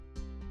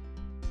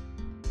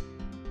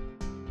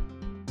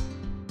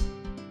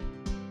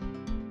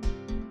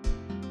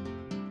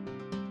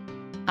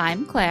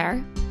I'm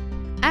Claire.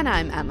 And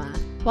I'm Emma.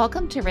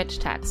 Welcome to Rich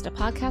Text, a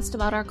podcast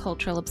about our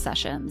cultural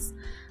obsessions,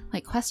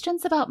 like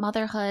questions about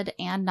motherhood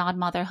and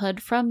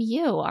non-motherhood from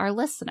you, our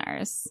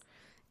listeners.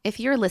 If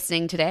you're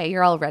listening today,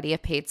 you're already a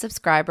paid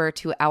subscriber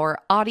to our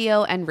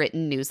audio and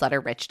written newsletter,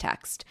 Rich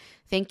Text.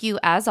 Thank you,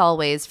 as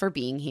always, for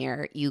being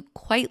here. You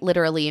quite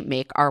literally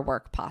make our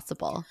work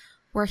possible.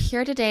 We're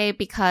here today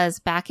because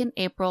back in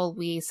April,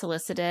 we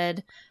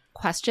solicited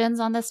questions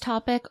on this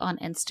topic on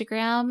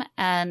Instagram,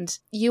 and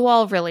you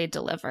all really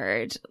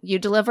delivered. You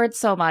delivered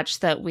so much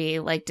that we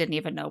didn't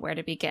even know where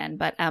to begin.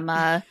 But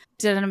Emma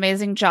did an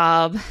amazing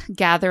job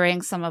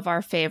gathering some of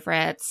our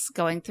favorites,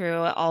 going through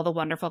all the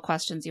wonderful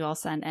questions you all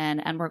sent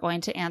in, and we're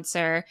going to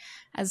answer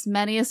as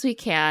many as we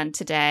can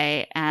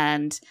today.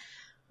 And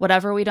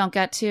whatever we don't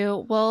get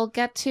to, we'll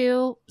get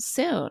to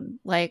soon.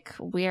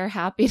 We are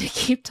happy to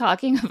keep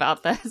talking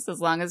about this as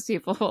long as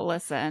people will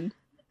listen.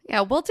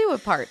 Yeah, we'll do a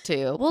part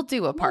 2. We'll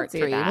do a part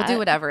 3. We'll do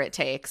whatever it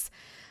takes.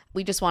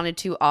 We just wanted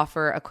to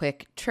offer a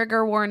quick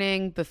trigger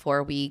warning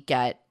before we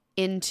get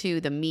into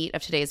the meat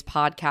of today's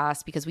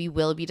podcast, because we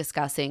will be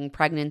discussing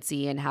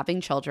pregnancy and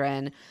having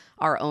children,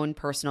 our own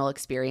personal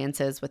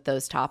experiences with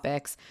those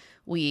topics.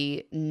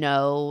 We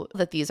know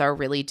that these are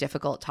really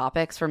difficult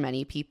topics for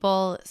many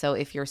people. So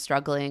if you're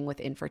struggling with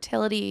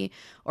infertility,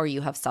 or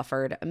you have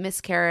suffered a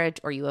miscarriage,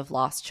 or you have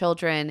lost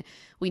children,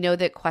 we know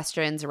that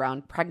questions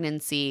around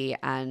pregnancy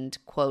and,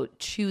 quote,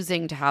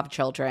 choosing to have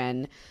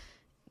children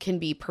can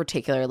be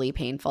particularly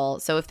painful.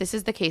 So if this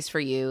is the case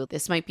for you,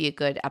 this might be a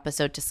good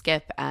episode to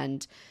skip.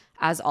 And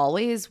as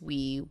always,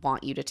 we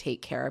want you to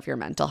take care of your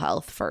mental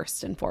health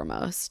first and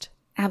foremost.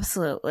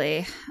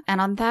 Absolutely. And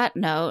on that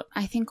note,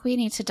 I think we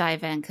need to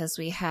dive in because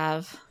we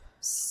have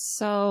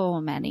so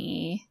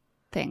many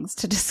things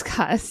to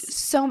discuss.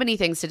 So many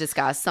things to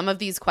discuss. Some of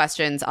these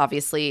questions,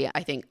 obviously,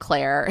 I think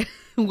Claire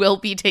will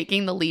be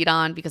taking the lead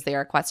on because they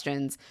are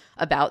questions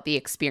about the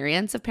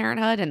experience of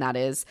parenthood, and that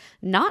is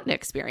not an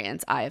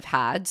experience I have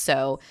had.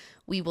 So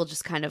we will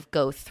just kind of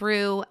go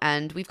through,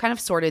 and we've kind of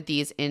sorted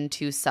these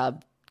into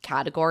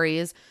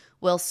subcategories.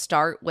 We'll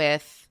start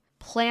with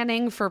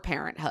planning for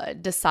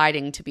parenthood,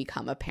 deciding to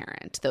become a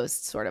parent, those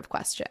sort of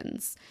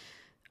questions.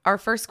 Our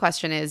first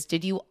question is,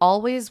 did you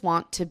always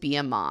want to be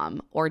a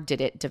mom, or did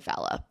it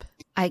develop?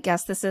 I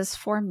guess this is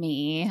for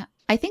me.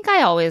 I think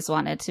I always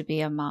wanted to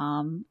be a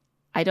mom.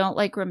 I don't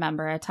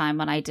remember a time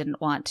when I didn't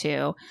want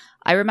to.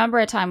 I remember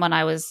a time when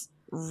I was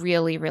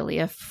really, really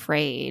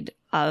afraid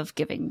of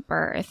giving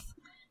birth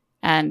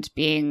and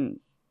being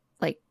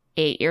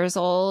 8 years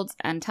old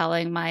and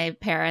telling my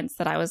parents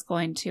that I was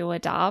going to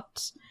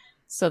adopt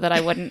so that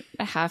I wouldn't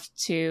have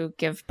to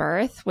give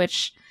birth,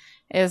 which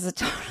is a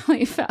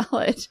totally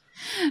valid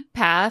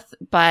path.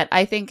 But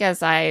I think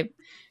as I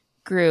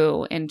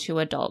grew into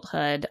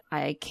adulthood,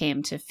 I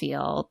came to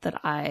feel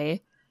that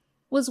I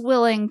was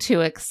willing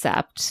to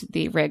accept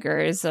the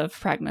rigors of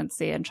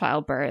pregnancy and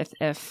childbirth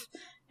if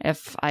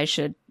I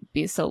should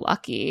be so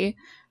lucky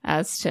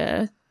as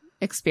to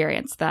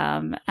experience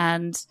them.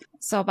 And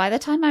so by the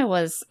time I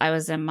was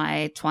in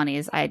my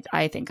 20s,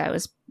 I think I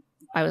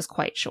was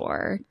quite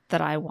sure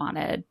that I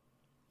wanted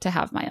to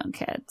have my own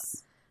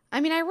kids. I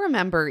mean, I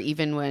remember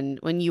even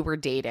when you were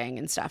dating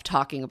and stuff,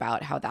 talking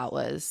about how that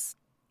was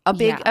a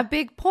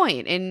big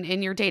point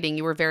in your dating.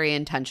 You were very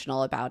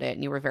intentional about it,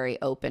 and you were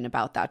very open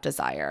about that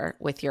desire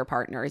with your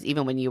partners,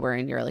 even when you were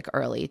in your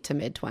early to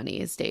mid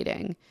 20s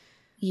dating.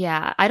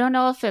 Yeah, I don't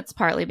know if it's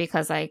partly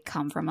because I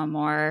come from a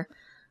more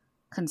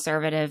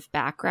conservative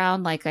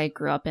background. I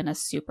grew up in a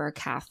super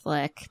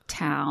Catholic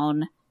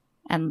town,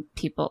 and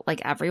people,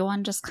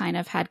 everyone just kind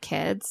of had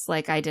kids.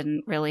 I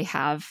didn't really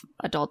have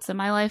adults in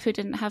my life who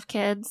didn't have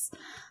kids.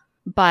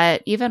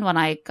 But even when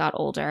I got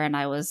older and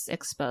I was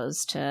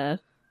exposed to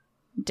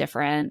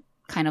different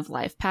kind of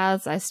life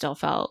paths, I still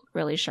felt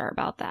really sure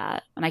about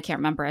that. And I can't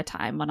remember a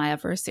time when I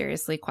ever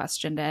seriously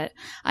questioned it.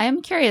 I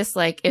am curious,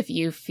 if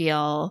you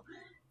feel,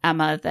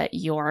 Emma, that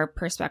your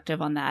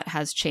perspective on that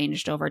has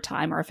changed over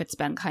time, or if it's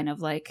been kind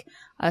of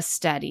a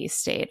steady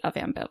state of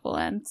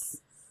ambivalence.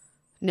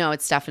 No,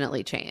 it's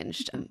definitely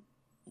changed,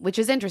 which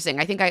is interesting.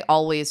 I think I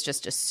always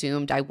just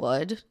assumed I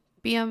would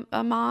be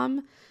a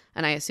mom,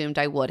 and I assumed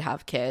I would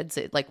have kids.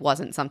 It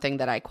wasn't something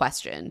that I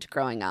questioned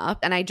growing up,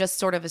 and I just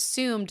sort of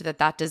assumed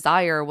that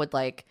desire would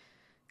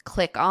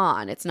click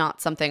on. It's not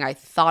something I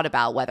thought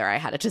about whether I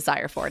had a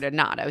desire for it or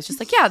not. I was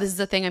just yeah, this is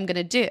the thing I'm going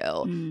to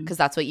do because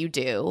that's what you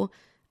do.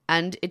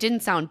 And it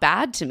didn't sound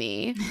bad to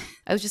me.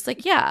 I was just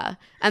yeah.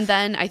 And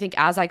then I think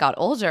as I got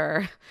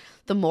older,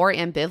 the more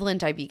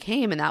ambivalent I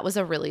became, and that was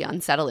a really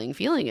unsettling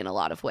feeling in a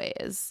lot of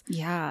ways.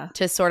 Yeah.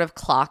 To sort of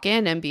clock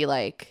in and be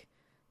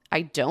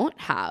I don't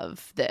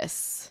have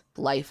this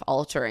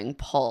life-altering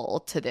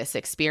pull to this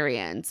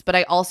experience, but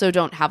I also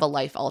don't have a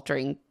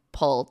life-altering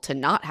pull to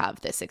not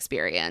have this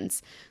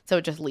experience. So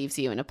it just leaves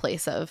you in a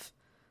place of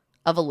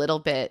a little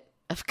bit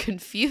of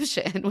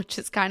confusion, which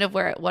is kind of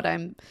where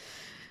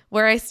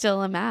I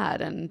still am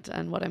at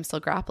and what I'm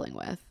still grappling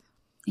with.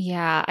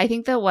 Yeah, I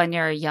think that when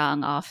you're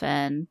young,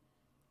 often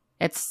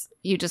it's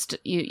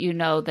you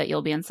know that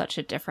you'll be in such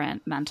a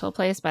different mental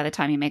place by the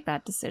time you make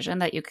that decision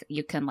that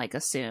you can like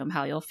assume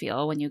how you'll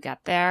feel when you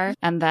get there.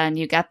 And then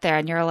you get there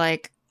and you're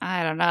like,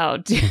 I don't know,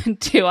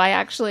 do I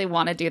actually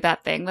want to do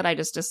that thing that I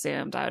just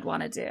assumed I would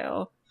want to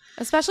do?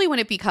 Especially when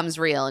it becomes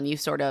real and you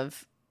sort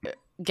of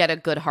get a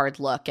good hard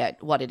look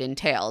at what it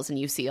entails and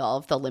you see all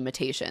of the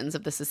limitations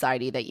of the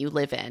society that you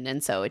live in.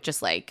 And so it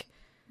just like,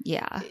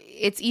 yeah,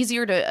 it's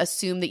easier to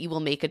assume that you will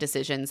make a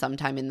decision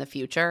sometime in the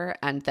future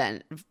and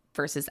then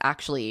versus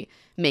actually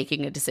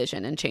making a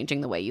decision and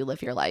changing the way you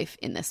live your life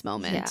in this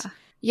moment.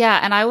 Yeah.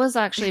 And I was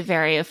actually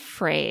very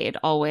afraid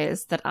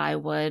always that I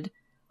would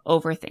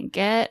overthink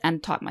it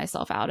and talk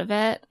myself out of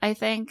it, I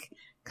think,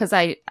 because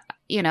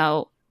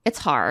it's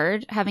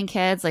hard having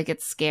kids. Like,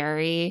 it's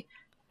scary.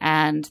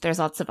 And there's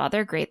lots of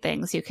other great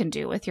things you can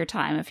do with your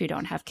time if you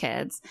don't have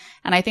kids.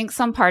 And I think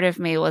some part of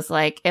me was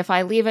like, if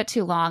I leave it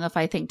too long, if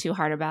I think too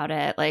hard about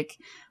it, like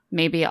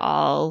maybe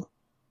I'll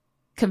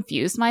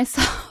confuse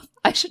myself.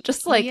 I should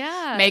just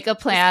make a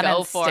plan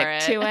and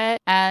stick to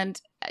it. And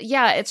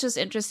yeah, it's just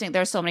interesting.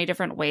 There's so many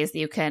different ways that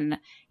you can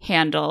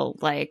handle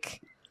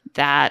like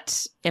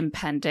that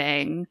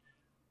impending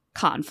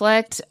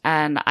conflict.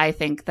 And I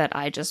think that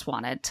I just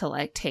wanted to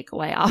like take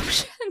away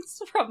options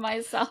from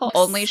myself.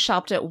 Only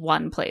shopped at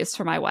one place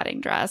for my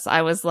wedding dress.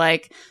 I was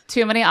like,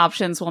 too many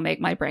options will make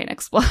my brain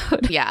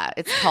explode. Yeah,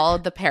 it's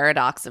called The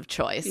Paradox of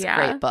Choice. Yeah.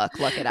 Great book.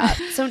 Look it up.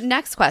 So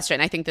next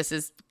question, I think this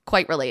is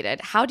quite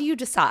related. How do you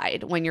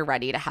decide when you're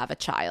ready to have a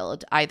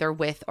child, either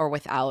with or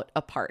without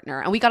a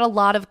partner? And we got a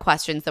lot of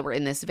questions that were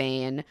in this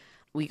vein.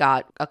 We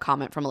got a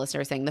comment from a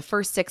listener saying the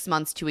first 6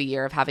 months to a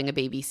year of having a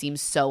baby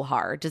seems so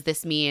hard. Does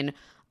this mean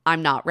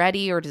I'm not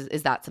ready, or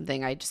is that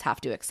something I just have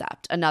to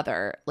accept?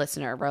 Another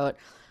listener wrote,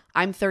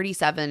 I'm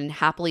 37,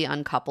 happily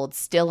uncoupled,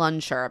 still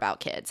unsure about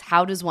kids.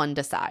 How does one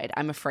decide?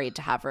 I'm afraid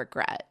to have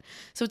regret.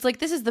 So it's like,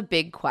 this is the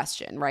big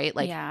question, right?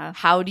 Like,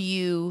 How do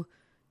you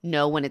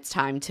know when it's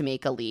time to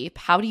make a leap?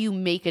 How do you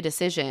make a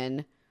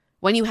decision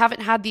when you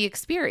haven't had the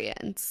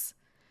experience?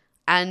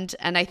 And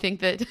I think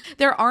that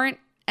there aren't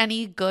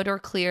any good or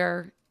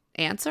clear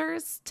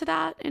answers to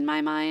that in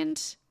my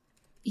mind.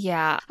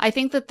 Yeah, I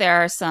think that there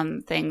are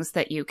some things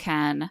that you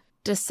can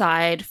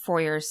decide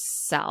for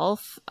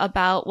yourself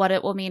about what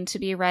it will mean to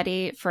be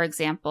ready. For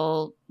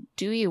example,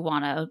 do you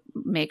want to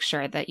make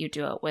sure that you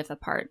do it with a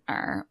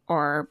partner,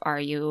 or are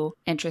you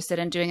interested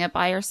in doing it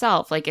by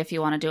yourself? Like, if you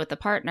want to do it with a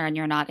partner and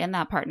you're not in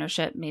that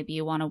partnership, maybe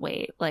you want to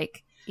wait.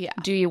 Like,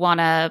 do you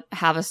want to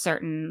have a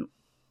certain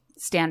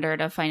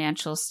standard of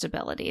financial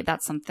stability?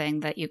 That's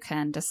something that you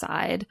can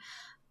decide.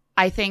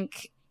 I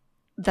think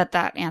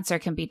that answer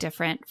can be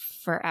different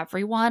for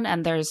everyone,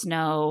 and there's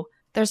no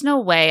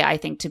way, I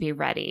think, to be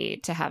ready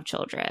to have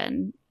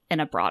children in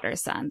a broader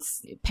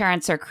sense.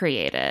 Parents are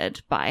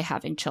created by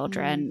having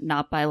children,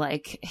 not by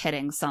like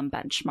hitting some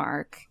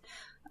benchmark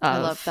of I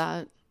love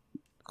that.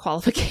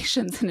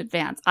 Qualifications in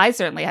advance. I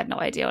certainly had no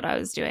idea what I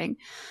was doing.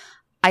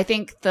 I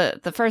think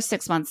the first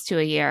 6 months to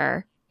a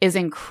year is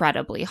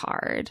incredibly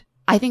hard.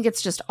 I think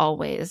it's just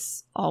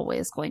always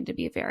going to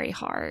be very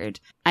hard.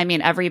 I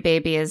mean, every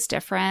baby is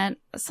different.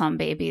 Some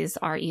babies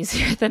are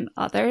easier than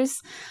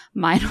others.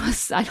 Mine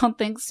was, I don't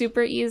think,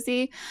 super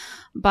easy.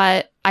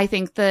 But I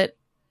think that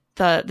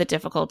the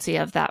difficulty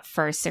of that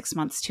first 6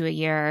 months to a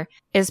year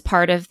is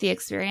part of the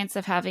experience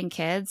of having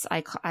kids.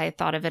 I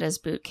thought of it as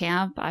boot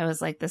camp. I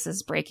was like, this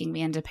is breaking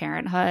me into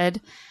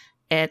parenthood.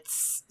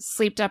 It's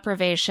sleep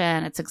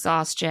deprivation, it's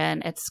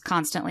exhaustion, it's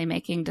constantly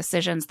making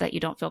decisions that you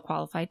don't feel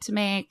qualified to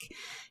make.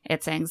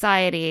 It's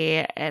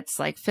anxiety, it's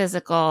like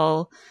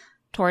physical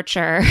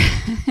torture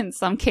in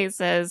some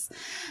cases,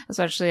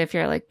 especially if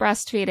you're like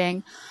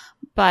breastfeeding.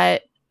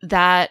 But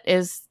that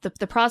is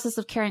the process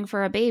of caring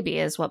for a baby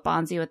is what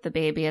bonds you with the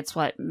baby. It's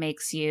what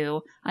makes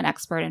you an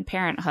expert in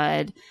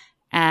parenthood.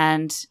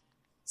 And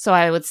so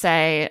I would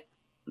say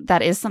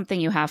that is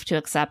something you have to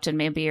accept, and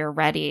maybe you're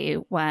ready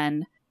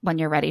when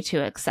you're ready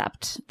to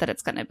accept that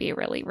it's going to be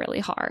really,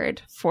 really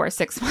hard for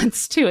 6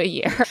 months to a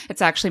year.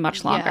 It's actually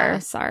much longer. Yeah.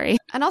 Sorry.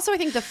 And also, I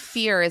think the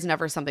fear is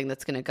never something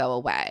that's going to go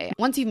away.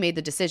 Once you've made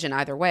the decision,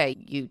 either way,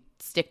 you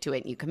stick to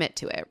it and you commit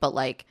to it. But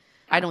like,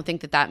 I don't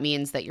think that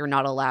means that you're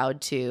not allowed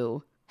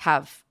to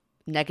have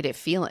negative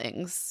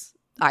feelings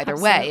either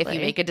way if you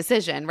make a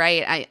decision,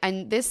 right?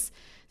 And this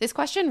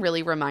question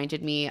really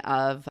reminded me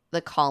of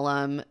the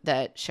column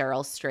that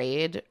Cheryl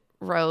Strayed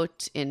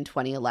wrote in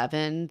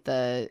 2011,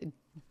 the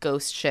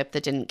Ghost Ship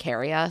That Didn't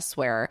Carry Us,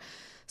 where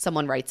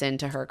someone writes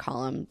into her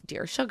column,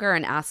 Dear Sugar,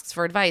 and asks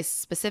for advice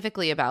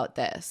specifically about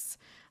this.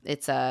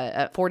 It's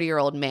a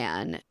 40-year-old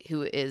man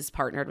who is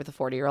partnered with a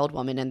 40-year-old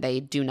woman, and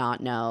they do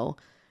not know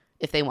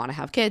if they want to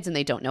have kids, and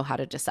they don't know how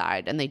to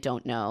decide, and they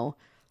don't know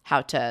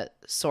how to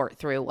sort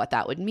through what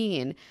that would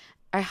mean.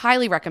 I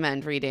highly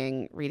recommend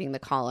reading the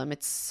column.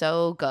 It's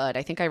so good.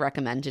 I think I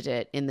recommended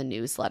it in the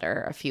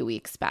newsletter a few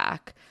weeks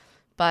back.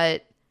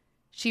 But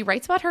She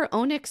writes about her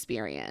own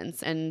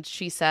experience, and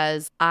she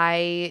says,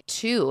 I,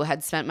 too,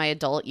 had spent my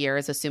adult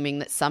years assuming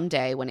that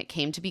someday when it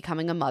came to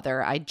becoming a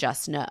mother, I'd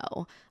just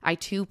know. I,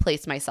 too,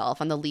 placed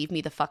myself on the leave me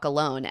the fuck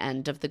alone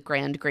end of the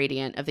grand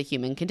gradient of the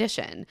human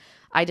condition.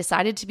 I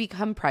decided to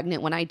become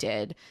pregnant when I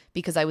did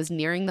because I was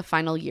nearing the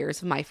final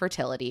years of my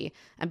fertility,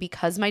 and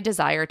because my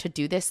desire to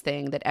do this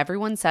thing that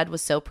everyone said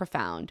was so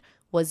profound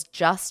was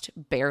just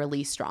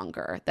barely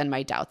stronger than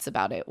my doubts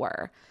about it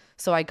were.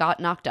 So I got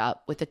knocked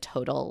up with a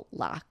total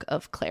lack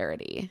of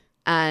clarity.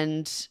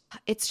 And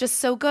it's just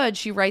so good.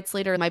 She writes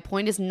later, my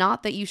point is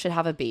not that you should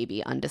have a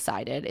baby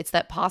undecided. It's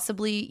that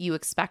possibly you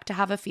expect to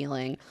have a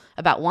feeling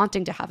about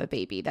wanting to have a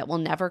baby that will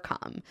never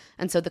come.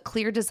 And so the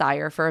clear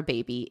desire for a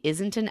baby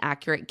isn't an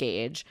accurate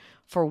gauge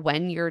for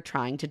when you're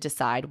trying to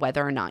decide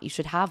whether or not you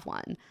should have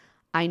one.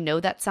 I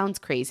know that sounds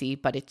crazy,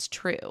 but it's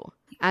true.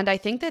 And I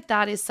think that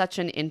that is such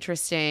an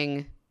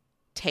interesting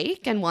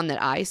take, and one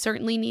that I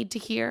certainly need to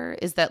hear,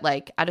 is that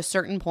like at a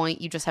certain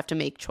point you just have to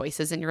make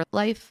choices in your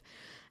life,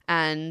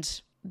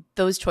 and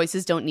those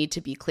choices don't need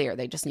to be clear,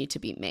 they just need to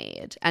be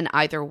made. And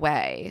either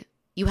way,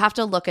 you have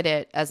to look at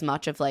it as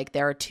much of like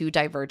there are two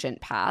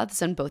divergent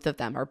paths and both of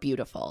them are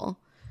beautiful.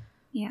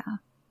 Yeah,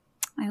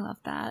 I love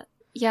that.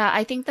 Yeah,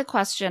 I think the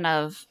question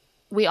of,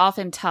 we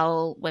often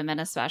tell women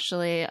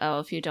especially, oh,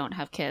 if you don't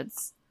have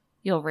kids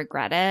you'll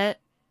regret it,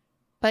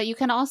 but you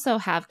can also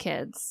have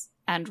kids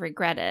and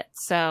regret it.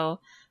 So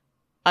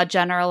a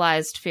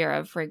generalized fear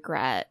of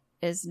regret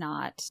is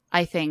not,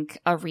 I think,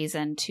 a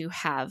reason to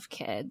have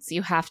kids.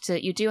 You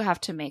do have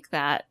to make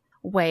that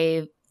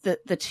weigh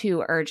the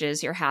two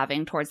urges you're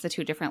having towards the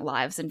two different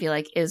lives and be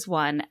like, is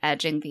one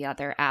edging the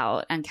other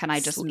out? And can I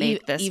just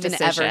make this even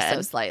decision? Ever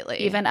so slightly.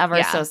 Even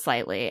ever so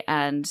slightly.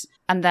 And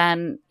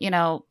then,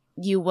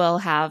 you will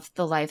have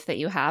the life that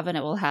you have, and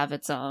it will have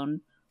its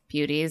own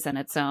beauties and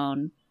its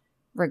own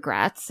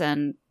regrets.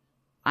 And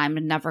I'm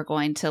never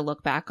going to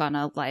look back on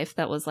a life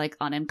that was like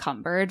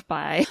unencumbered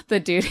by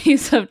the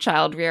duties of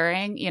child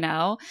rearing.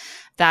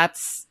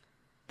 That's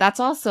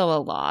also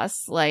a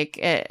loss. Like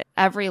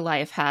every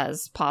life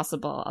has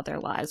possible other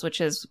lives,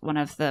 which is one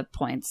of the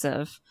points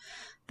of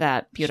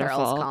that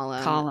beautiful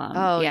column.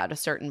 Oh yeah. At a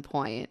certain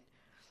point,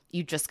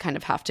 you just kind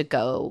of have to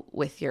go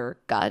with your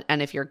gut.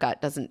 And if your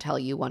gut doesn't tell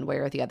you one way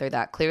or the other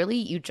that clearly,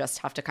 you just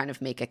have to kind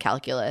of make a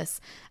calculus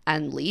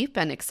and leap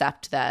and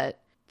accept that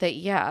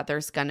yeah,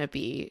 there's going to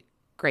be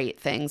great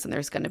things and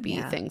there's going to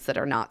be things that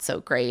are not so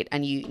great,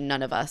 and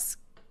none of us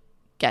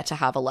get to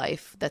have a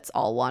life that's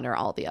all one or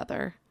all the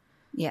other.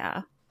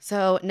 Yeah.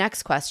 So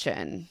next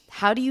question,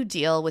 how do you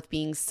deal with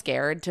being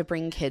scared to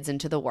bring kids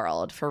into the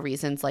world for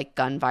reasons like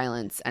gun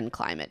violence and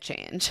climate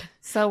change?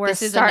 So we're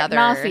starting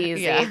off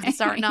easy. Yeah,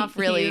 starting off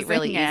really,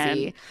 really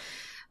easy.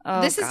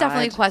 Oh, this is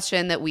definitely a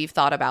question that we've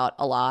thought about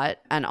a lot,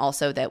 and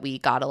also that we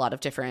got a lot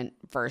of different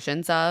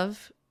versions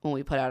of when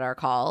we put out our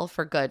call,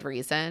 for good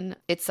reason.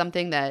 It's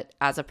something that,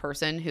 as a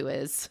person who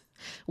is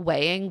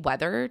weighing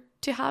whether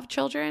to have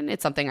children,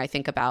 it's something I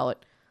think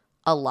about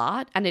a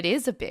lot. And it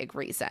is a big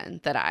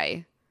reason that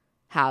I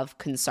have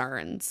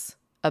concerns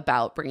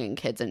about bringing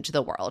kids into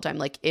the world. I'm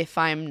like, if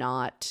I'm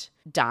not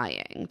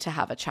dying to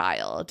have a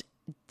child,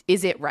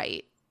 is it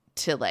right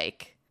to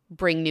like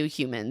bring new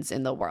humans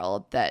in the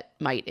world that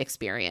might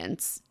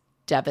experience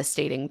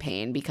devastating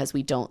pain because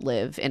we don't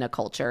live in a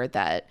culture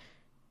that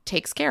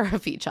takes care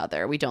of each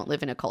other? We don't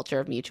live in a culture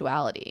of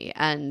mutuality.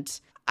 And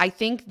I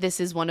think this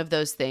is one of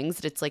those things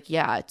that it's like,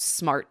 yeah, it's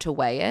smart to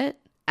weigh it,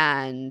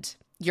 and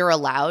you're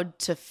allowed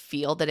to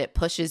feel that it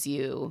pushes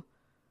you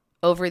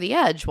over the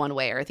edge one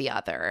way or the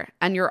other.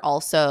 And you're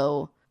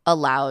also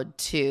allowed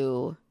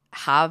to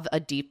have a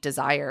deep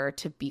desire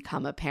to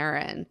become a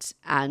parent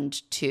and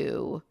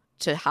to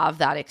have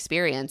that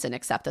experience and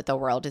accept that the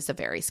world is a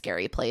very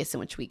scary place in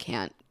which we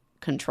can't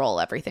control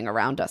everything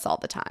around us all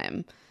the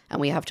time. And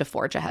we have to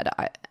forge ahead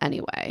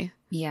anyway.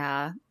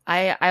 Yeah.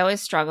 I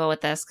always struggle with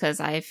this because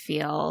I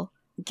feel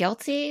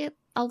guilty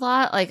a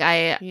lot. Like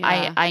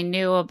I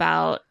knew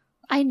about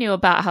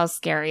how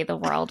scary the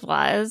world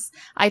was.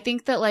 I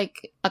think that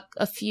like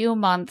a few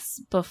months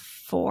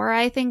before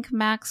I think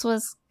Max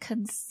was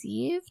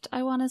conceived,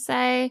 I want to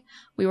say,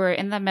 we were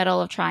in the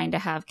middle of trying to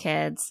have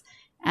kids,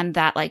 and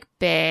that like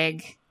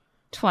big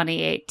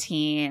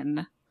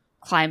 2018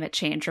 climate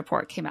change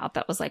report came out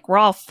that was like, we're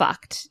all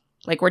fucked.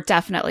 Like, we're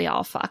definitely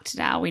all fucked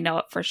now. We know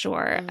it for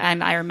sure. Mm.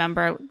 And I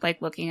remember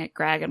like looking at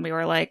Greg and we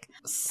were like,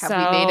 have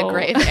we made a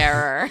grave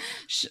error?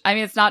 I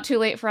mean, it's not too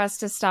late for us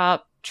to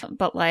stop,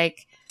 but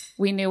like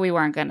we knew we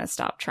weren't going to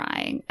stop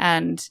trying.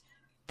 And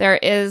there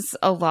is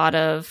a lot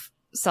of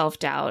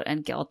self-doubt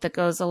and guilt that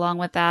goes along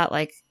with that.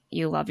 Like,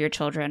 you love your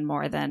children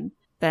more than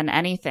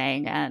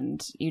anything,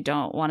 and you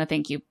don't want to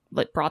think you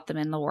like brought them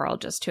in the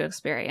world just to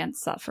experience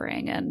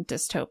suffering and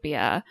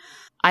dystopia.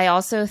 I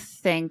also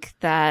think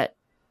that,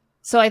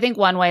 so I think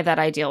one way that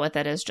I deal with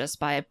it is just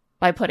by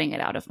putting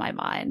it out of my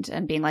mind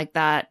and being like,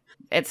 that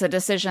it's a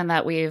decision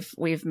that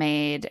we've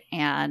made,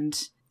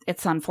 and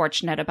it's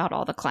unfortunate about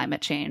all the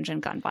climate change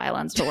and gun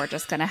violence, but we're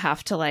just going to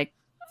have to like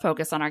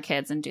focus on our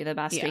kids and do the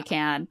best we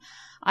can.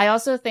 I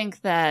also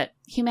think that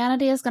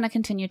humanity is going to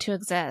continue to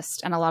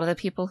exist. And a lot of the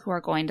people who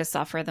are going to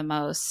suffer the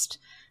most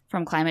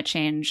from climate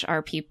change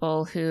are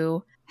people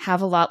who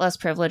have a lot less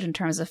privilege in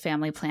terms of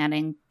family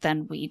planning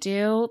than we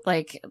do.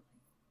 Like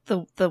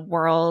the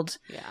world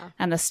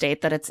and the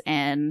state that it's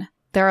in.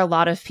 There are a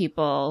lot of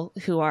people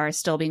who are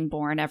still being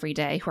born every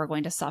day who are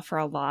going to suffer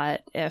a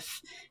lot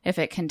if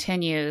it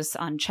continues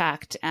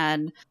unchecked.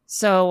 And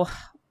so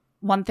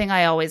one thing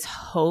I always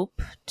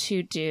hope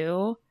to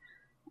do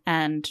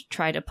and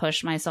try to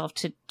push myself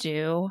to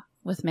do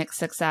with mixed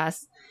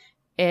success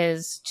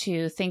is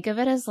to think of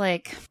it as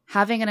like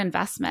having an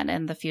investment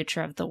in the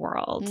future of the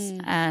world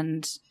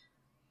and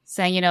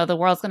saying, you know, the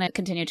world's going to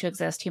continue to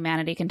exist.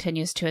 Humanity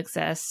continues to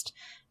exist.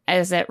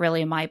 Is it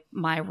really my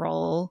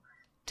role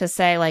to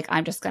say, like,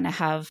 I'm just going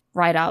to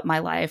ride out my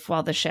life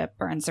while the ship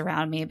burns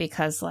around me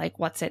because, like,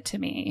 what's it to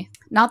me?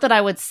 Not that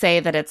I would say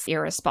that it's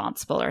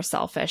irresponsible or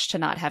selfish to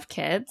not have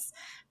kids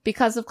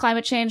because of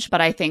climate change,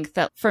 but I think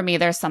that for me,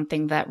 there's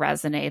something that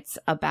resonates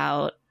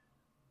about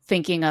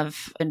thinking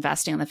of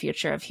investing in the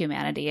future of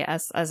humanity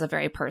as a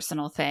very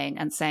personal thing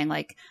and saying,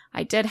 like,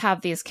 I did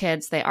have these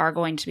kids. They are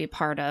going to be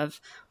part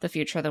of the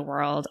future of the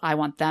world. I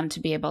want them to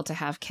be able to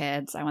have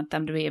kids. I want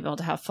them to be able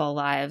to have full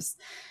lives.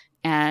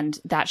 And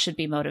that should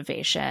be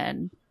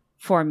motivation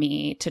for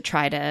me to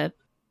try to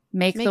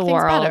make the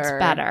world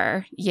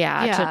better.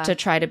 Yeah. To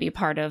try to be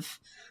part of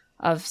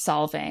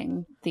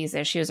solving these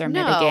issues or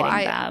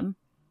mitigating them.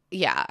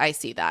 Yeah, I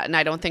see that. And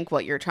I don't think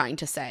what you're trying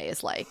to say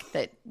is like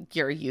that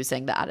you're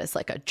using that as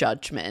like a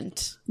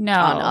judgment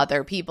on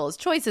other people's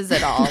choices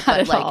at all.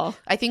 But like, all.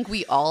 I think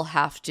we all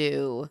have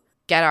to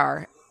get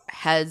our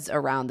heads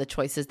around the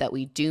choices that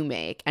we do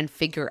make and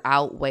figure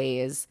out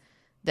ways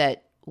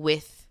that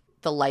with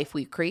the life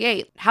we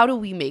create, how do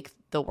we make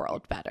the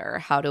world better?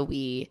 How do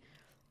we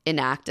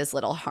enact as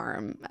little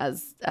harm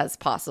as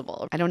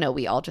possible? I don't know.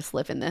 We all just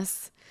live in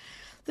this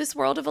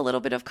world of a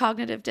little bit of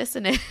cognitive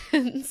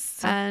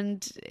dissonance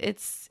and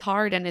it's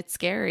hard and it's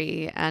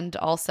scary. And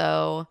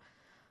also,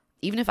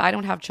 even if I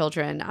don't have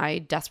children, I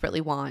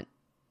desperately want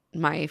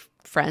my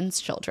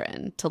friends'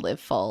 children to live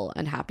full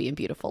and happy and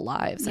beautiful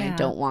lives. Yeah. And I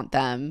don't want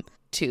them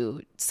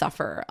to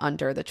suffer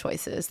under the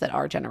choices that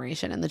our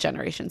generation and the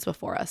generations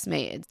before us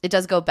made. It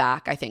does go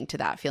back, I think, to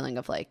that feeling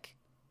of like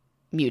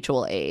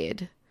mutual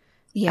aid.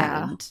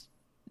 Yeah. And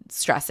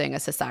stressing a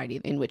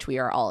society in which we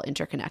are all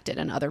interconnected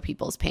and other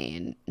people's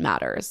pain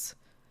matters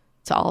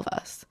to all of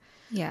us.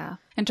 Yeah.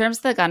 In terms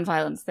of the gun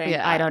violence thing,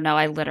 I don't know.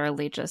 I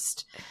literally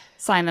just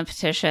sign the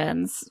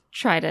petitions,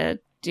 try to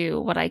do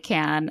what I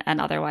can,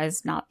 and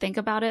otherwise not think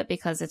about it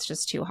because it's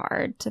just too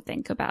hard to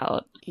think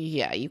about.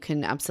 Yeah, you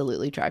can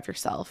absolutely drive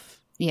yourself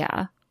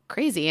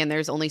crazy, and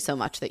there's only so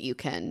much that you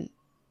can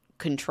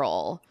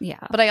control.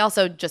 Yeah. But I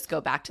also just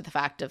go back to the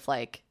fact of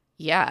like,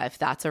 yeah, if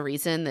that's a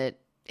reason that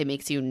it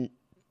makes you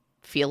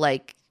feel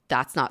like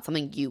that's not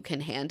something you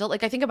can handle.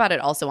 Like I think about it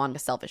also on a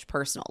selfish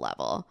personal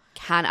level.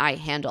 Can I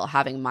handle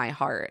having my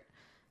heart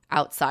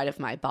outside of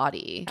my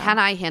body? Can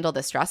I handle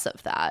the stress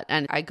of that?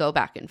 And I go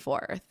back and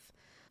forth.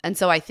 And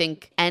so I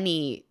think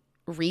any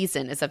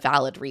reason is a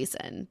valid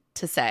reason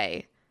to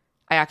say,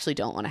 I actually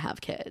don't want to have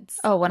kids.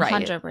 Oh,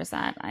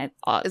 100%. Right?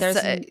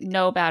 There's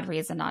no bad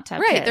reason not to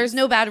have kids. Right. There's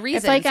no bad reason.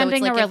 It's like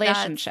ending a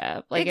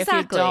relationship. Like if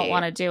you don't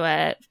want to do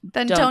it,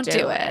 then don't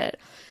do it.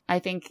 I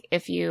think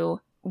if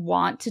you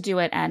want to do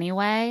it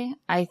anyway,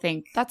 I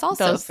think that's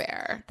also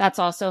fair. That's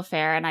also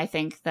fair. And I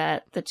think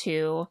that the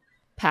two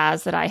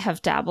paths that I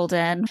have dabbled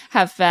in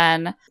have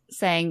been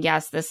saying,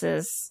 yes, this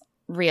is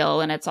real.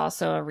 And it's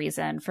also a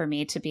reason for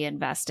me to be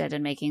invested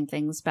in making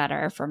things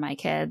better for my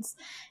kids.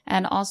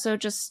 And also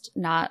just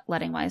not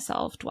letting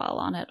myself dwell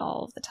on it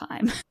all of the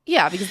time.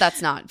 Yeah, because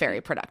that's not very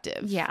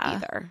productive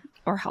either.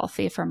 Or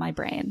healthy for my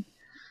brain.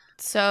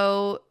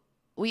 So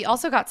we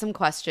also got some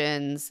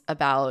questions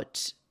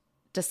about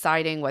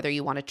deciding whether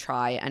you want to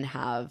try and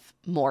have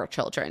more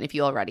children if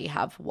you already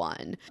have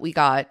one. We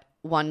got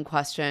one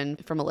question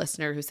from a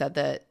listener who said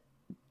that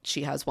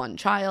she has one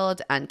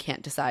child and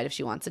can't decide if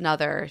she wants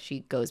another.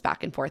 She goes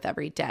back and forth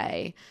every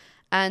day.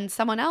 And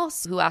someone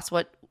else who asked,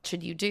 what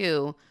should you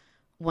do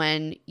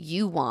when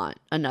you want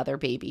another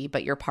baby,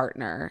 but your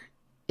partner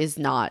is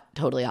not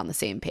totally on the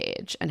same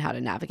page, and how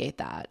to navigate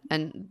that?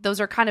 And those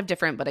are kind of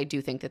different, but I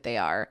do think that they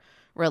are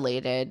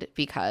related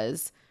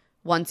because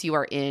once you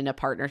are in a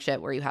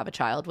partnership where you have a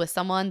child with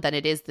someone, then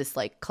it is this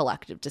like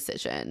collective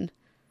decision.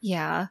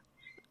 Yeah.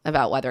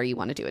 About whether you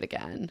want to do it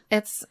again.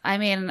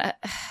 And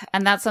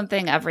that's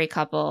something every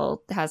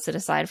couple has to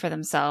decide for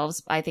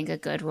themselves. I think a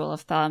good rule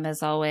of thumb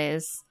is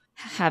always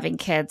having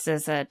kids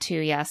is a 2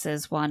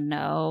 yeses, 1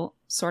 no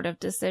sort of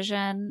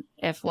decision.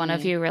 If one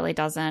of you really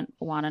doesn't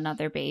want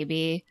another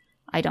baby,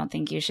 I don't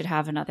think you should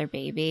have another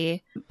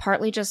baby.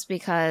 Partly just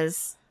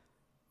because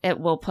it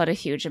will put a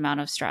huge amount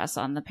of stress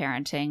on the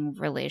parenting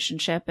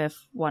relationship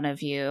if one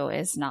of you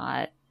is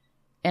not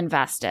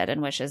invested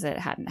and wishes it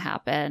hadn't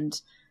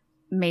happened.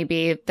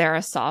 Maybe they're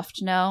a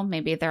soft no.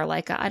 Maybe they're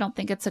like, I don't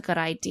think it's a good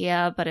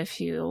idea, but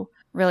if you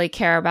really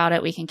care about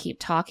it, we can keep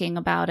talking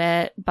about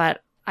it.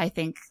 But I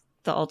think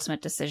the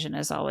ultimate decision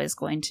is always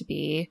going to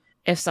be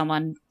if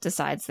someone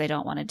decides they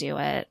don't want to do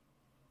it.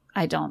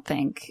 I don't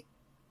think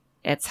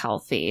it's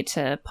healthy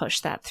to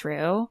push that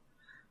through,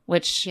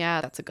 which...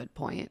 Yeah, that's a good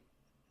point.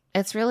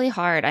 It's really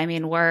hard. I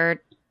mean, we're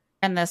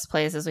in this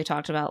place, as we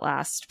talked about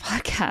last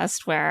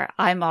podcast, where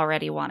I'm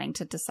already wanting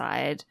to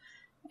decide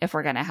if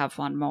we're going to have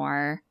one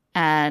more.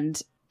 And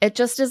it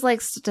just is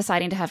like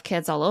deciding to have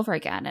kids all over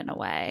again in a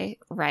way,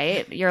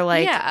 right? You're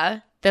like, yeah,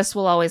 this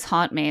will always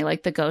haunt me,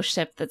 like the ghost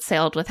ship that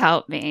sailed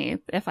without me.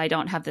 If I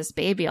don't have this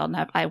baby, I'll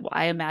never,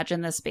 I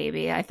imagine this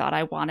baby. I thought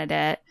I wanted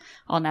it.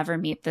 I'll never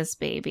meet this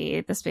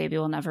baby. This baby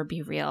will never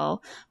be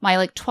real. My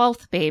like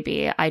 12th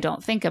baby, I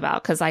don't think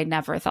about because I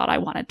never thought I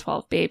wanted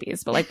 12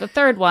 babies. But like the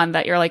third one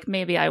that you're like,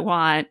 maybe I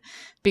want,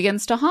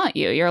 begins to haunt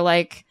you. You're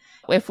like,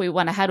 if we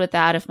went ahead with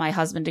that, if my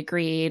husband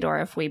agreed, or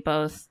if we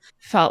both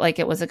felt like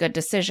it was a good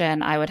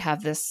decision, I would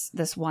have this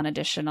one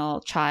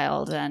additional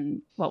child,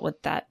 and what would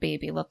that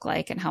baby look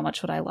like, and how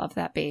much would I love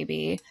that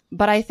baby?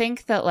 But I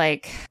think that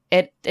like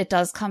it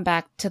does come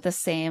back to the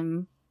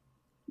same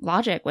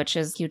logic, which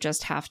is you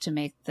just have to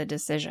make the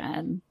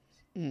decision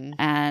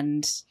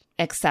and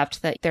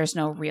accept that there's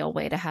no real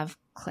way to have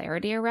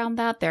clarity around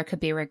that. There could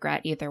be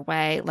regret either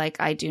way. Like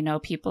I do know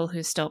people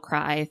who still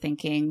cry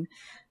thinking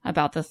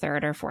about the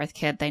third or fourth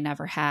kid they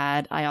never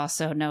had. I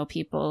also know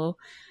people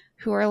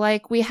who are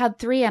like, we had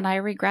 3 and I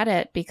regret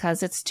it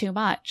because it's too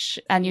much.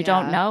 And you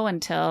don't know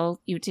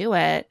until you do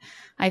it.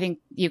 I think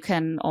you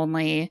can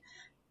only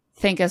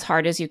think as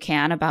hard as you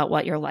can about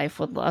what your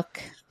life would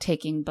look,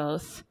 taking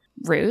both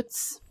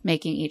routes,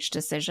 making each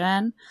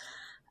decision,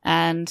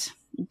 and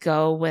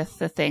go with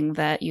the thing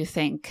that you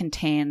think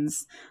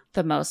contains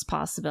the most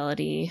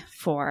possibility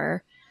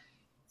for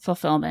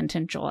fulfillment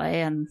and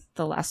joy and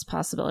the less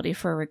possibility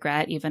for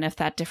regret, even if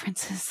that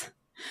difference is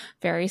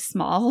very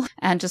small.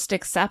 And just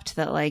accept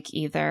that like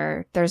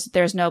either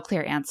there's no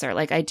clear answer.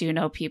 Like I do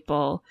know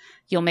people,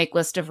 you'll make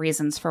list of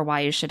reasons for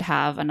why you should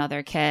have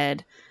another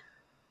kid,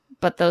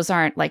 but those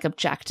aren't like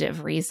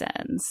objective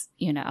reasons,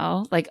 you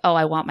know? Like, oh,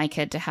 I want my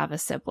kid to have a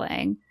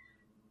sibling.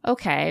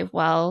 Okay,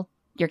 well,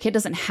 your kid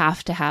doesn't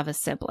have to have a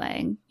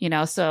sibling, you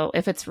know? So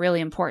if it's really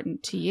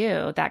important to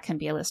you, that can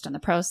be a list on the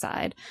pro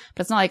side,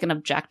 but it's not like an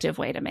objective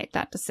way to make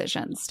that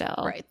decision still,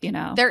 right? You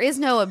know, there is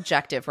no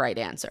objective right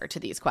answer to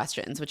these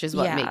questions, which is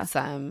what makes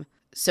them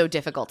so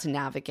difficult to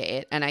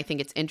navigate. And I think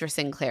it's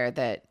interesting, Claire,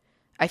 that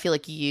I feel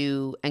like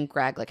you and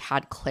Greg like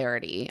had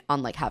clarity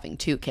on like having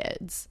 2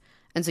 kids.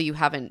 And so you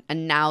haven't,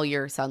 and now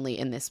you're suddenly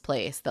in this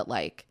place that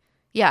like,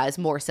 yeah, is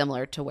more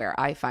similar to where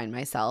I find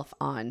myself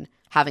on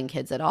having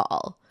kids at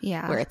all.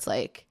 Yeah. Where it's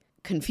like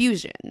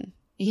confusion.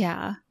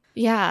 Yeah.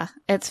 Yeah.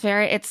 It's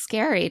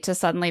scary to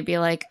suddenly be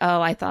like,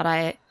 oh,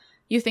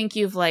 you think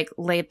you've like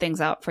laid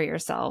things out for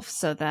yourself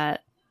so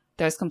that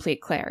there's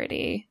complete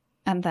clarity.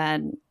 And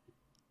then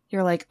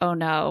you're like, oh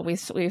no,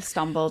 we've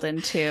stumbled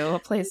into a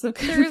place of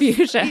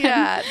confusion.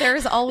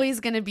 There's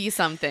always going to be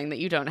something that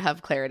you don't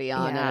have clarity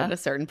on. And at a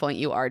certain point,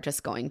 you are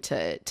just going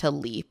to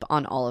leap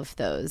on all of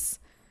those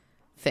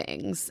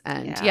things.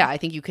 And I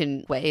think you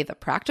can weigh the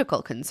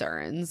practical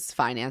concerns,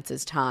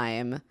 finances,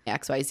 time,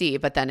 XYZ,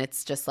 but then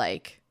it's just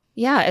like,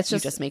 it's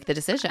just make the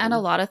decision. And a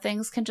lot of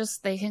things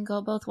they can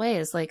go both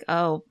ways. Like,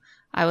 oh,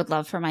 I would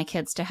love for my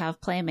kids to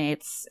have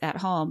playmates at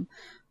home.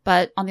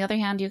 But on the other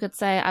hand, you could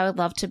say, I would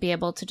love to be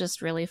able to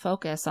just really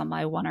focus on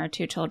my 1 or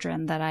 2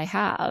 children that I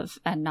have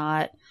and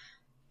not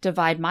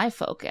divide my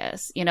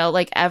focus. You know,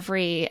 like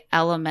every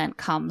element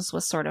comes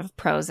with sort of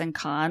pros and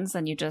cons,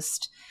 and you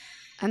just...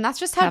 And that's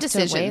just how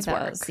decisions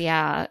work.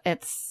 Yeah,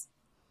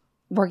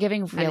 we're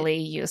giving really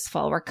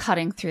useful. We're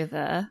cutting through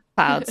the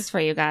clouds for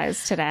you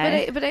guys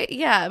today. But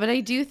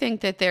I do think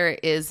that there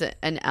is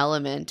an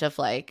element of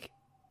like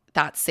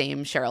that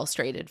same Cheryl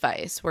Strait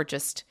advice where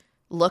just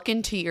look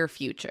into your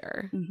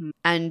future. Mm-hmm.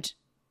 And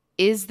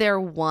is there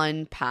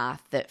one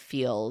path that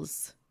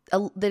feels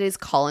that is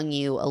calling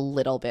you a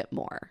little bit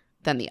more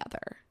than the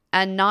other?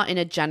 And not in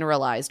a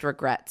generalized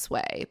regrets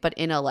way, but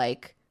in a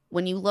like,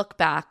 when you look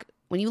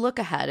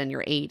ahead and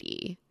you're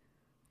 80,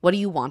 what do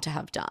you want to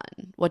have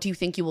done? What do you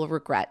think you will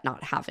regret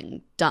not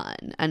having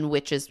done? And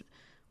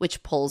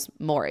which pulls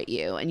more at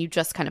you? And you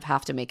just kind of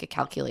have to make a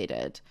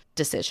calculated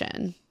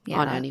decision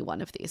on any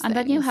one of these things. And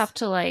then you have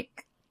to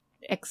like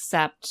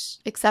accept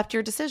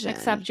your decision.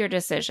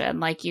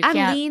 Like you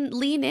can't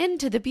lean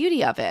into the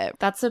beauty of it.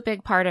 That's a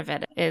big part of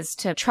it, is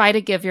to try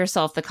to give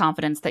yourself the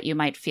confidence that you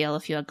might feel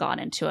if you had gone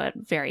into it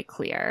very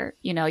clear.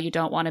 You know, you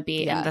don't want to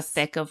be in the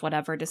thick of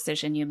whatever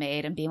decision you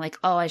made and being like,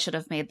 oh, I should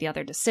have made the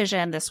other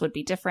decision. This would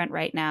be different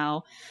right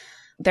now.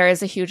 There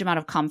is a huge amount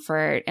of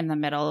comfort in the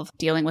middle of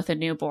dealing with a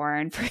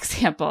newborn, for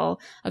example,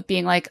 of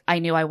being like, I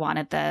knew I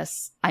wanted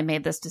this. I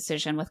made this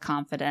decision with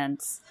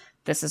confidence.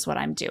 This is what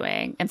I'm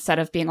doing. Instead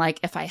of being like,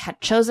 if I had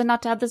chosen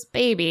not to have this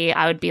baby,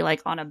 I would be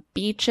like on a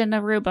beach in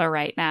Aruba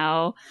right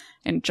now,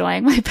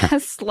 enjoying my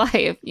best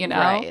life, you know?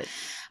 Right.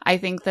 I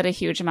think that a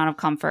huge amount of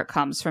comfort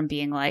comes from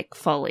being like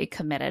fully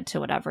committed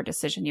to whatever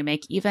decision you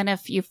make, even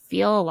if you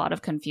feel a lot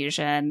of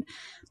confusion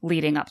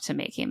leading up to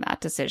making that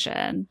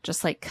decision.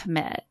 Just like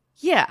commit.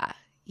 Yeah.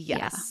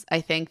 Yes. Yeah.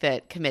 I think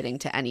that committing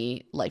to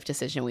any life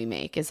decision we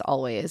make is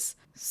always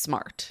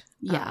smart.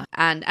 Yeah.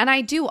 And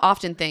I do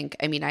often think,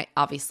 I mean,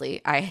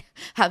 I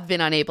have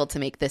been unable to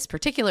make this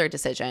particular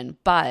decision,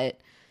 but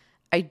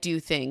I do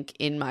think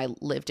in my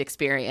lived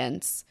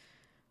experience,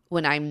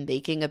 when I'm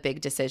making a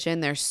big decision,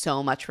 there's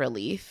so much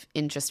relief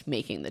in just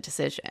making the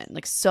decision.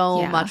 Like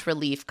so much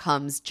relief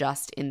comes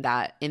just in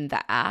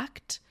the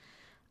act.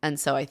 And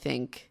so I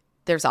think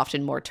there's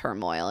often more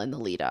turmoil in the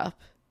lead up.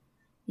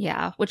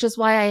 Yeah, which is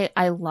why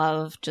I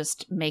love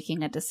just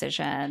making a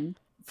decision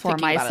for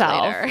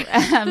myself.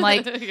 I'm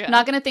like, I'm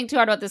not going to think too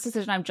hard about this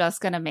decision. I'm just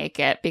going to make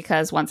it,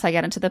 because once I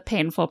get into the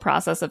painful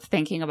process of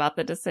thinking about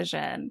the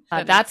decision,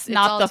 that's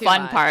not the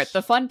fun part.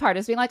 The fun part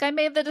is being like, I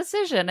made the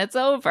decision. It's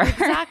over.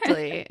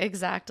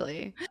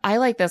 Exactly. I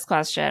like this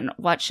question.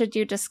 What should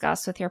you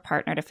discuss with your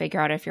partner to figure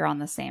out if you're on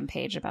the same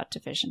page about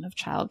division of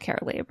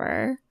childcare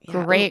labor?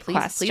 Yeah. Great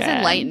question.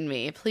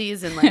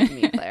 Please enlighten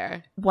me.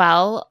 Claire.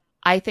 Well,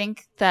 I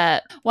think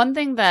that one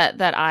thing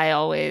that I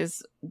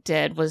always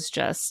did was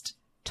just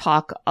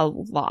talk a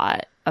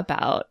lot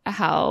about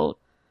how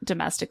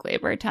domestic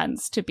labor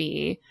tends to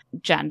be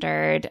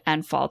gendered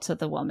and fall to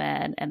the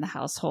woman in the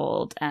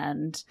household.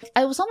 And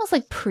I was almost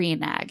like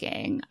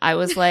pre-nagging. I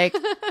was like,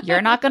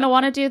 you're not going to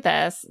want to do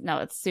this. No,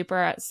 it's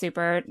super,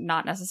 super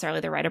not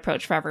necessarily the right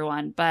approach for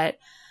everyone. But,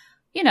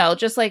 you know,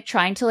 just like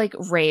trying to like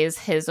raise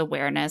his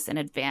awareness in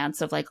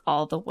advance of like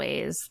all the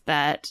ways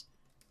that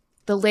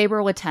the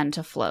labor would tend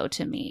to flow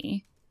to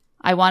me.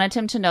 I wanted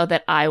him to know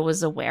that I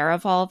was aware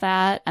of all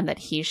that and that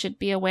he should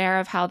be aware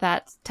of how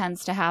that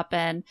tends to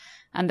happen,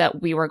 and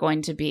that we were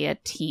going to be a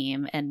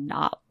team and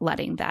not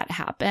letting that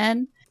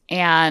happen.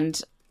 And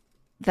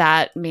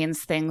that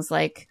means things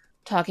like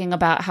talking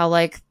about how,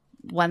 like,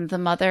 when the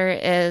mother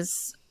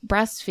is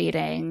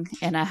breastfeeding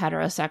in a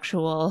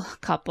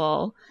heterosexual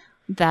couple,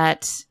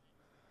 that,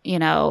 you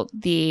know,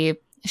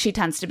 she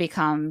tends to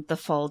become the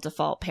full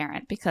default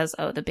parent because,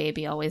 the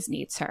baby always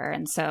needs her.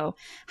 And so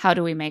how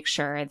do we make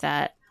sure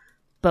that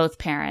both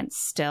parents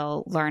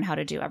still learn how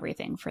to do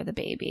everything for the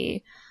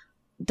baby?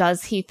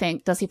 Does he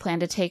plan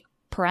to take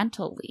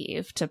parental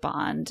leave to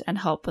bond and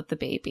help with the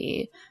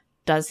baby?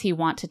 Does he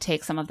want to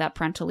take some of that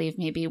parental leave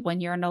maybe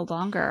when you're no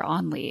longer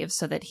on leave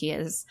so that he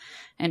is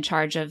in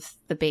charge of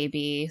the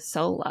baby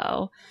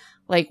solo?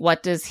 Like,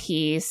 what does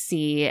he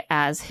see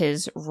as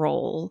his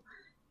role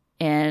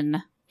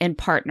in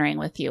partnering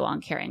with you on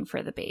caring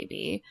for the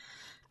baby?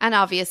 And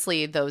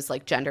obviously those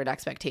like gendered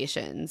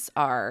expectations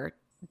are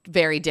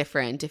very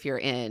different if you're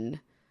in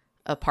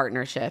a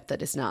partnership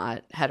that is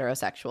not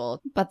heterosexual.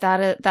 But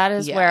that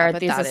is where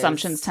these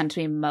assumptions tend to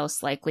be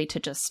most likely to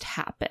just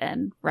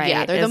happen, right?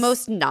 Yeah, they're the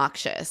most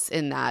noxious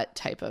in that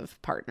type of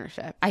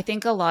partnership. I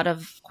think a lot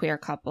of queer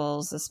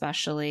couples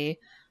especially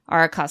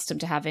are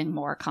accustomed to having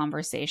more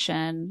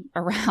conversation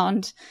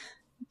around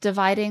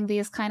dividing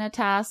these kind of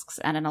tasks.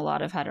 And in a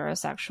lot of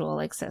heterosexual,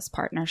 like cis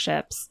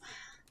partnerships,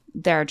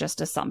 they're just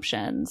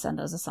assumptions, and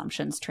those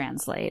assumptions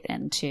translate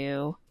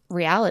into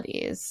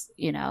realities,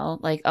 you know,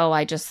 like,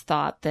 I just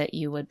thought that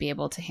you would be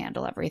able to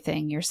handle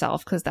everything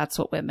yourself because that's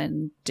what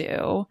women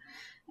do.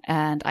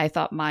 And I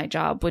thought my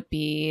job would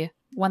be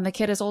when the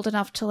kid is old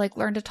enough to like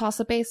learn to toss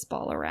a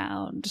baseball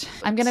around.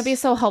 I'm going to be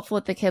so helpful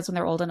with the kids when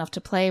they're old enough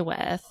to play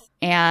with.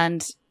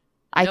 And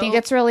I think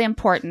it's really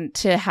important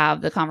to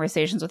have the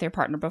conversations with your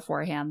partner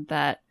beforehand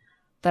that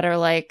are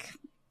like,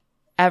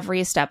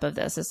 every step of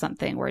this is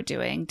something we're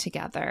doing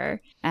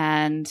together.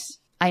 And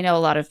I know a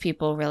lot of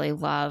people really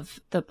love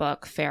the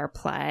book Fair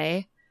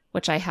Play,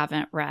 which I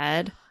haven't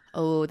read.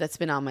 Oh, that's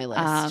been on my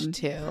list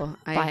too.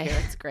 I hear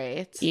it's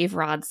great. Eve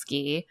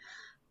Rodsky,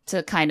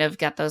 to kind of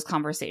get those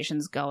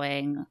conversations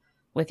going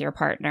with your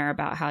partner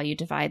about how you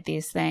divide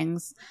these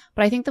things.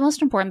 But I think the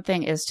most important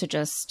thing is to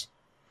just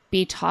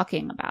be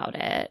talking about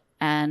it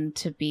and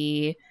to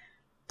be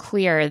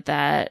clear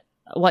that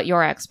what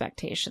your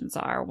expectations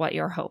are, what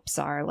your hopes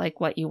are, like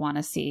what you want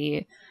to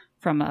see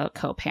from a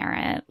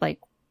co-parent, like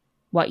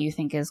what you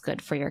think is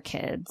good for your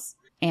kids.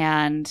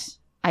 And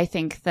I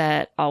think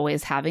that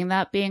always having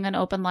that being an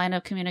open line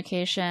of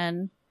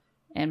communication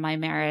in my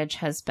marriage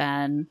has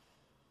been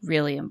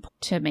really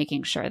important to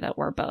making sure that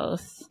we're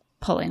both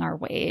pulling our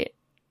weight.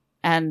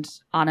 And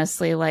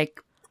honestly,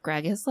 like,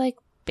 Greg is like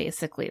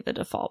basically the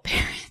default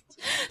parent.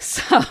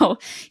 So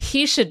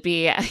he should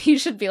be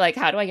like,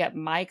 how do I get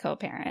my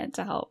co-parent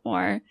to help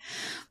more?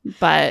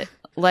 But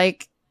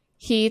like,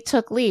 he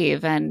took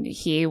leave and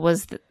he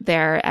was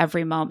there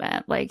every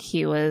moment. Like,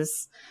 he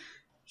was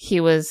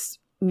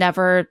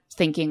never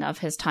thinking of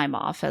his time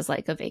off as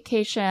like a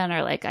vacation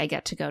or like, I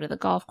get to go to the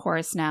golf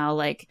course now.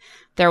 Like,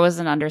 there was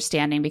an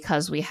understanding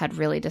because we had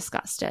really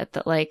discussed it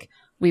that like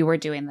we were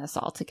doing this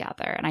all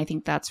together. And I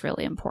think that's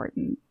really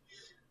important.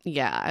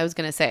 Yeah, I was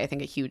going to say, I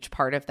think a huge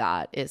part of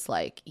that is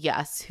like,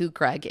 yes, who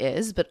Greg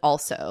is, but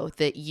also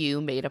that you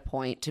made a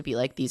point to be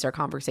like, these are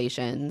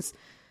conversations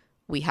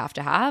we have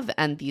to have,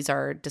 and these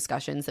are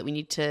discussions that we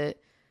need to,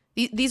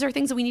 these are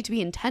things that we need to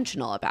be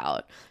intentional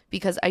about,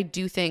 because I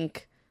do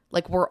think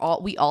like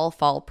we all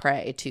fall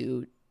prey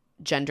to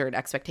gendered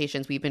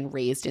expectations. We've been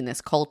raised in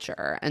this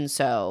culture. And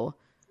so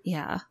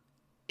yeah,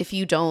 if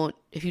you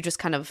just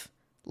kind of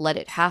let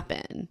it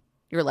happen,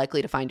 you're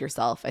likely to find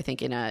yourself, I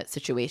think, in a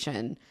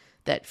situation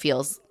that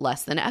feels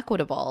less than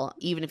equitable,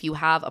 even if you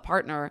have a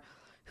partner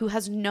who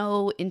has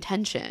no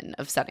intention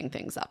of setting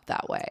things up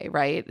that way,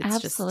 right?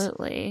 It's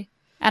absolutely.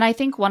 And I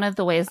think one of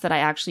the ways that I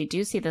actually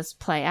do see this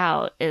play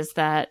out is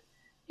that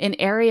in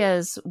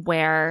areas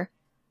where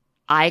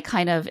I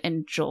kind of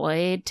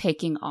enjoyed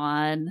taking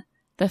on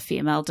the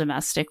female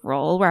domestic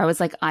role, where I was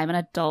like, I'm an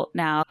adult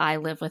now. I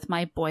live with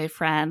my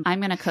boyfriend. I'm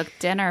going to cook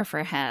dinner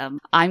for him.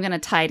 I'm going to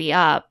tidy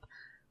up.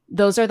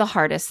 Those are the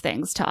hardest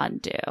things to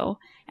undo.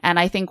 And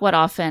I think what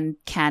often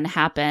can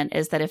happen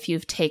is that if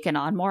you've taken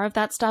on more of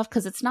that stuff,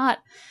 because it's not,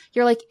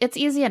 you're like, it's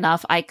easy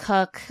enough. I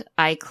cook,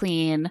 I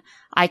clean,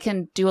 I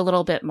can do a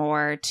little bit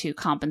more to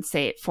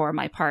compensate for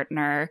my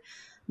partner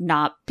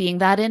not being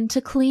that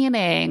into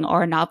cleaning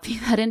or not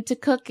being that into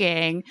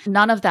cooking.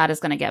 None of that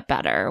is going to get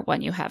better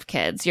when you have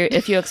kids.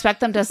 If you expect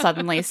them to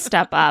suddenly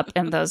step up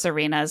in those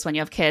arenas when you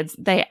have kids,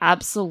 they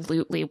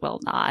absolutely will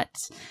not.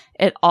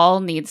 It all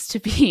needs to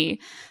be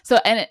so.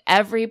 And at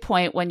every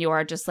point when you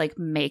are just like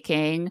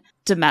making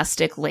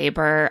domestic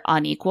labor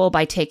unequal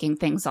by taking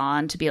things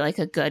on to be like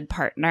a good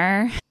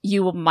partner,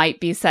 you might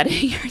be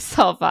setting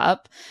yourself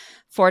up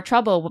for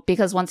trouble,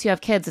 because once you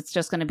have kids, it's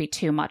just going to be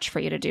too much for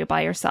you to do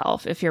by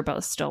yourself if you're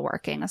both still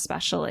working,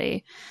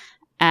 especially.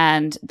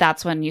 And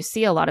that's when you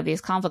see a lot of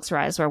these conflicts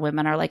rise where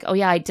women are like, oh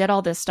yeah, I did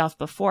all this stuff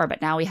before,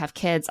 but now we have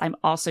kids. I'm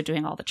also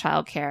doing all the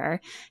childcare.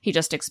 He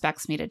just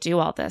expects me to do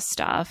all this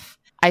stuff.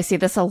 I see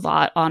this a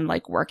lot on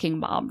like working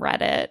mom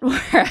Reddit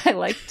where I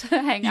like to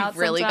hang out. You've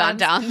really gone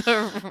down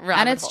the rabbit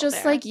and it's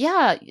just there. like,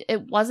 yeah,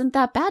 it wasn't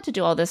that bad to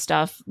do all this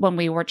stuff when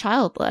we were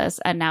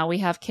childless. And now we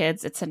have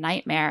kids. It's a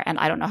nightmare. And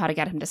I don't know how to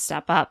get him to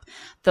step up.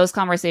 Those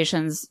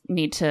conversations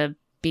need to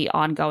be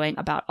ongoing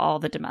about all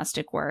the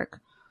domestic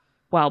work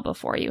well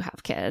before you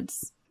have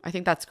kids. I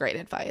think that's great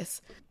advice.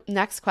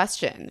 Next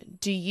question.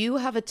 Do you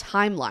have a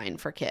timeline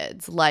for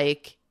kids?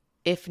 Like,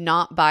 if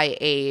not by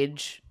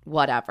age,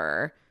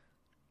 whatever,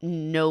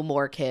 no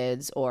more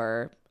kids,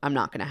 or I'm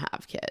not going to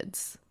have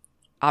kids?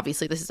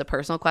 Obviously, this is a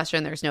personal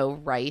question. There's no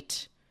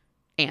right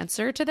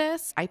answer to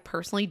this. I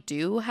personally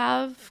do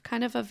have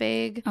kind of a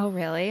vague Oh,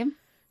 really?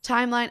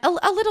 timeline.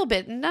 A little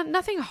bit.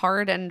 Nothing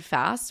hard and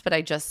fast, but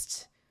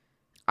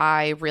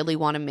I really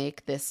want to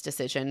make this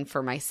decision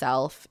for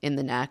myself in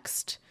the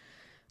next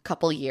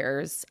couple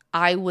years.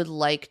 I would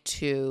like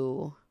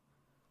to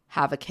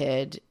have a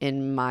kid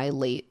in my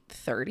late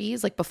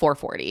 30s, like before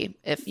 40,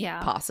 if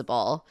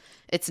possible.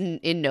 It's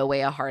in no way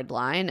a hard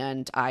line.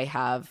 And I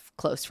have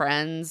close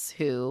friends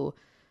who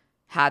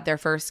had their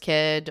first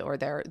kid or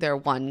their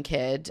one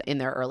kid in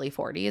their early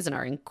 40s and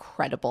are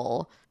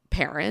incredible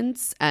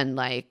parents, and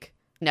like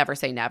never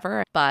say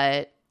never.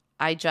 But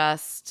I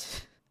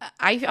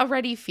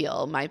already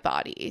feel my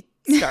body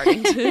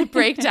starting to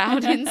break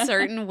down in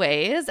certain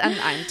ways, and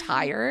I'm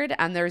tired,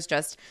 and there's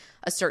just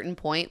a certain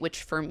point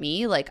which for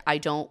me, like, I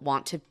don't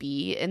want to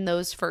be in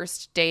those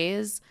first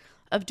days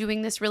of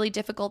doing this really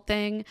difficult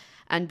thing.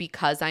 And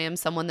because I am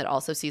someone that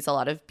also sees a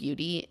lot of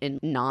beauty in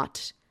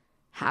not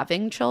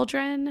having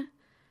children,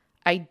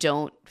 I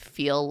don't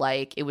feel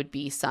like it would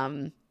be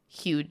some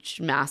huge,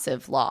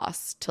 massive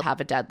loss to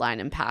have a deadline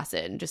and pass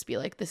it and just be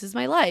like, this is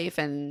my life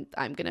and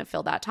I'm going to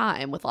fill that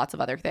time with lots of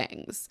other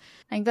things.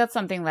 I think that's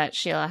something that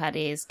Sheila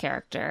Hadi's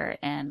character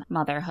in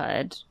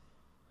Motherhood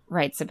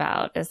writes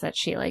about, is that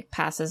she like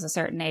passes a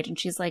certain age and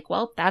she's like,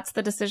 well, that's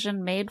the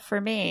decision made for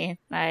me.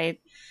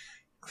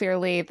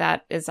 Clearly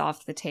that is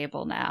off the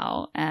table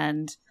now.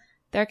 And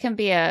there can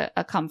be a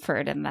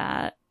comfort in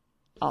that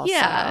also.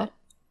 Yeah.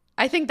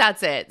 I think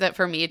that's it. That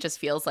for me, it just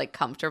feels like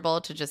comfortable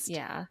to just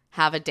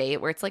have a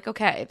date where it's like,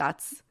 okay,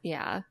 that's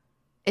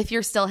if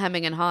you're still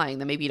hemming and hawing,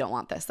 then maybe you don't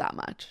want this that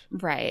much.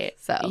 Right.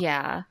 So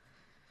yeah,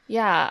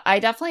 I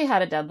definitely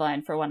had a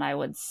deadline for when I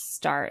would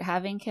start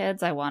having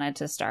kids. I wanted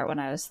to start when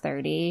I was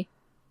 30.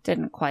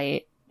 Didn't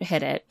quite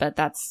hit it, but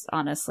that's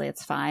honestly,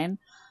 it's fine.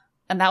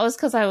 And that was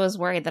because I was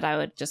worried that I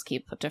would just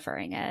keep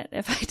deferring it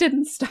if I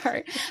didn't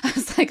start. I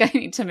was like, I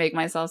need to make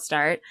myself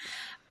start.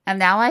 And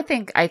now I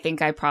think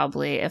I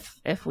probably,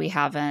 if we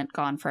haven't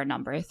gone for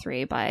number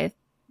 3 by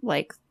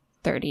like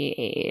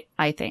 38,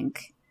 I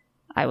think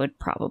I would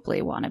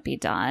probably want to be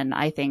done.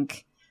 I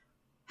think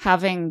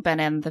having been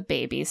in the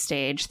baby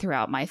stage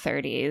throughout my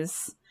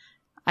 30s,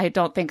 I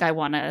don't think I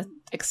want to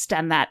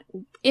extend that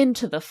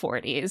into the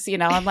 40s. You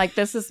know, I'm like,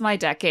 this is my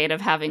decade of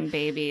having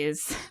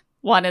babies.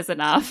 One is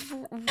enough.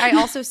 I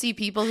also see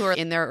people who are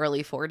in their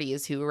early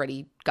 40s who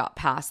already got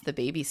past the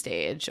baby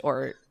stage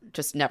or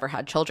just never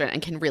had children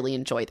and can really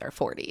enjoy their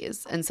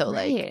 40s. And so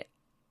like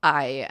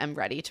I am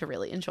ready to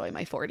really enjoy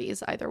my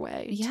 40s either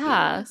way.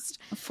 Yeah.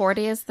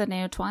 40 is the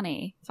new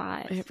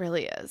 25. It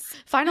really is.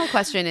 Final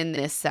question in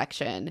this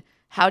section.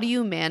 How do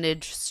you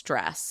manage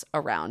stress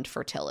around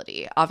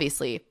fertility?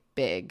 Obviously,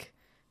 big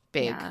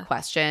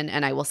question.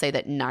 And I will say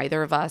that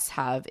neither of us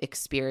have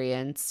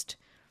experienced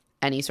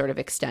any sort of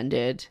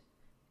extended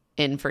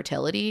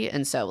infertility.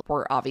 And so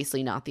we're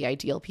obviously not the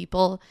ideal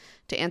people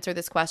to answer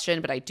this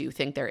question, but I do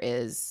think there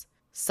is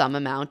some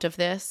amount of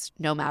this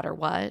no matter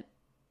what.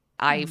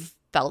 I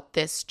felt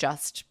this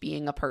just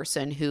being a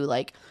person who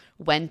like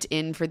went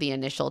in for the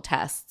initial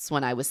tests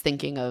when I was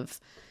thinking of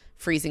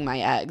freezing my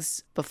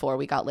eggs before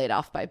we got laid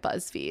off by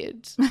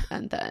BuzzFeed,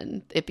 and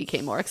then it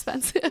became more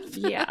expensive.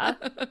 Yeah.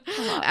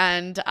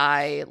 And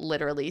I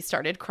literally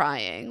started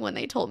crying when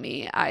they told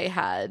me I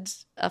had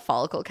a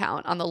follicle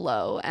count on the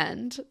low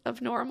end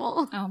of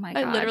normal. Oh my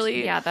gosh. I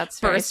literally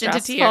that's burst into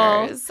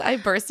tears. I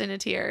burst into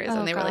tears,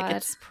 and they were like,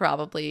 it's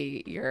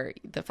probably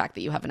the fact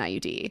that you have an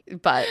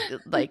IUD. But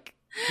like,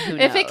 who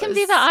knows? If it can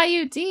be the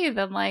IUD,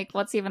 then like,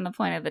 what's even the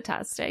point of the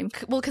testing?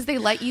 Well, because they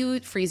let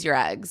you freeze your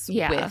eggs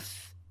Yeah. with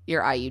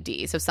your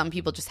IUD. So some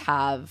people just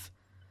have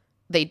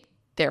their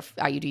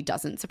IUD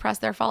doesn't suppress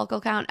their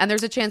follicle count, and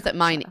there's a chance that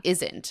mine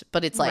isn't,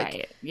 but it's like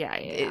Right.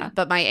 Yeah.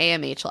 but my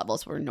AMH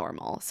levels were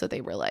normal, so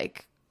they were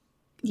like,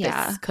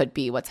 this could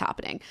be what's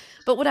happening.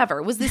 But whatever,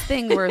 it was this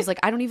thing where it was like,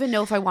 I don't even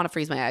know if I want to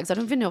freeze my eggs. I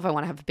don't even know if I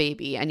want to have a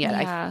baby, and yet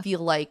I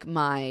feel like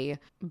my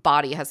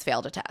body has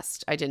failed a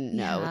test I didn't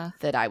know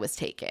that I was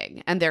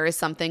taking. And there is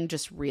something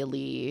just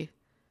really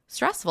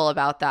stressful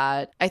about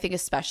that, I think,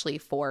 especially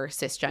for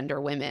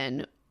cisgender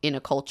women in a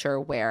culture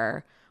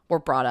where we're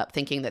brought up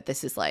thinking that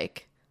this is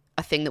like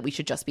a thing that we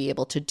should just be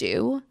able to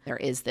do. There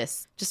is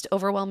this just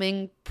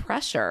overwhelming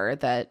pressure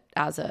that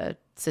as a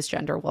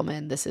cisgender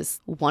woman, this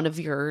is one of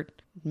your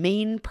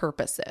main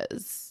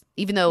purposes,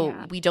 even though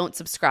we don't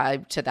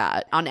subscribe to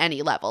that on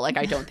any level. Like,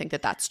 I don't think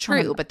that that's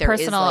true, but there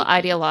personal, is like,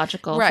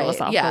 ideological,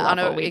 philosophical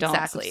level, we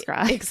don't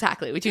subscribe.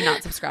 Exactly. We do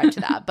not subscribe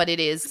to that, but it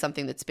is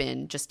something that's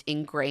been just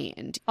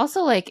ingrained.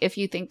 Also, like, if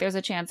you think there's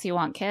a chance you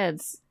want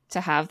kids, to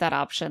have that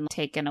option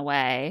taken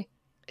away,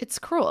 it's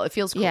cruel. It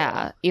feels cruel.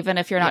 Yeah. Even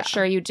if you're not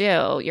sure you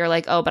do, you're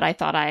like, oh, but I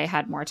thought I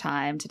had more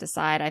time to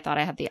decide. I thought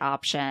I had the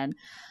option.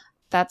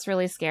 That's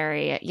really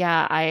scary.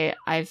 Yeah.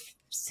 I've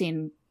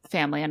seen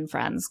family and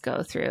friends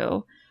go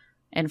through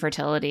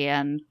infertility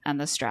and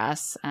the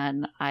stress,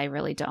 and I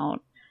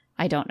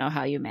don't know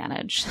how you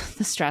manage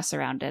the stress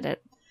around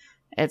it.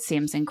 It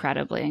seems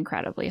incredibly,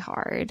 incredibly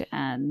hard.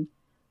 And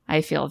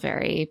I feel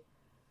very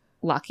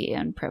lucky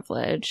and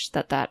privileged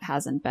that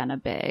hasn't been a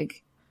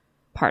big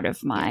part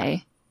of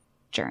my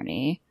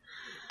journey.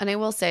 And I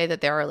will say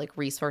that there are like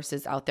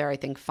resources out there. I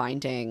think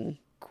finding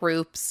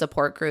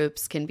support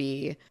groups can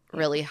be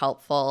really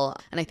helpful.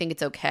 And I think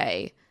it's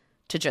okay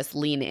to just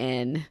lean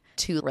in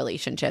to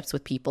relationships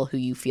with people who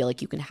you feel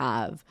like you can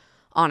have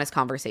honest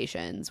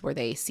conversations where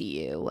they see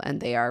you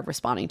and they are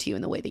responding to you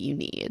in the way that you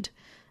need.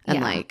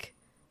 And like,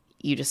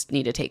 you just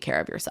need to take care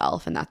of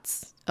yourself, and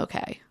that's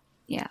okay.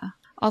 Yeah.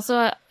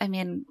 Also, I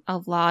mean, a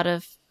lot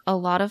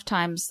of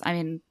times, I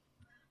mean,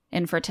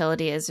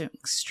 infertility is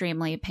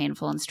extremely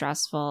painful and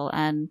stressful.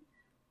 And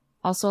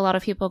also a lot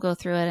of people go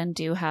through it and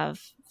do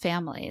have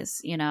families.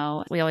 You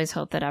know, we always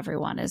hope that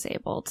everyone is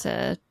able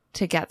to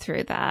get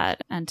through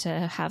that and to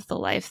have the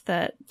life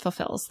that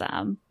fulfills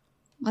them.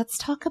 Let's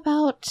talk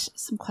about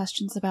some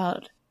questions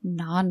about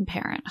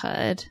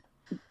non-parenthood.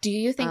 Do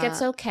you think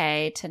it's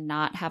okay to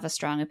not have a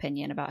strong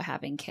opinion about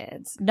having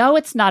kids? No,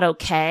 it's not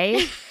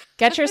okay.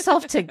 Get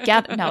yourself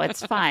together. No,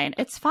 it's fine.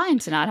 It's fine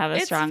to not have a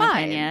strong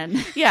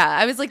opinion. Yeah,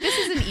 I was like, this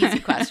is an easy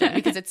question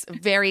because it's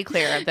very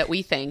clear that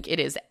we think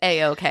it is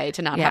A-okay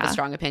to not have a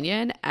strong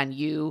opinion, and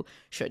you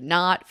should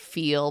not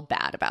feel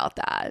bad about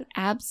that.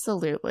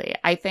 Absolutely.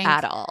 I think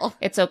at all.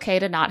 It's okay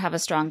to not have a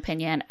strong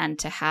opinion and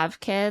to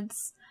have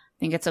kids. I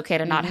think it's okay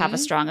to not have a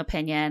strong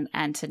opinion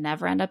and to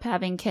never end up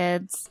having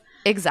kids.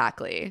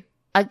 Exactly.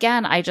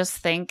 Again, I just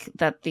think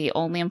that the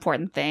only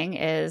important thing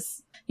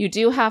is you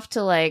do have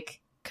to like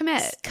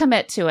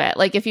commit to it.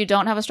 Like, if you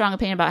don't have a strong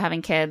opinion about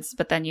having kids,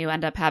 but then you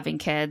end up having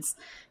kids,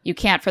 you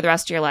can't for the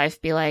rest of your life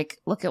be like,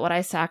 look at what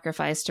I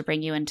sacrificed to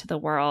bring you into the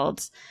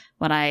world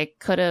when I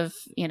could have,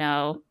 you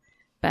know,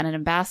 been an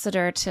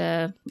ambassador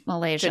to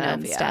Malaysia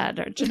instead,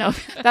 or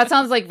Genovia. That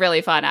sounds like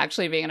really fun,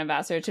 actually, being an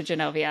ambassador to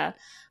Genovia.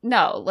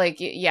 No, like,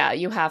 yeah,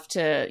 you have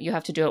to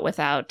do it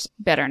without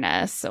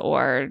bitterness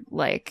or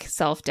like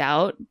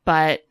self-doubt.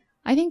 But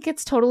I think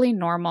it's totally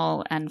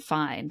normal and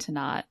fine to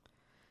not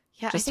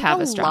just have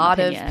a strong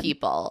opinion. A lot of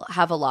people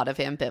have a lot of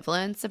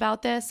ambivalence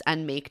about this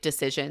and make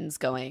decisions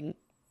going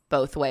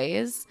both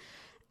ways.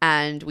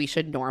 And we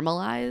should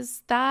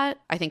normalize that.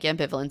 I think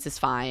ambivalence is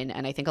fine.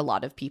 And I think a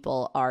lot of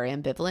people are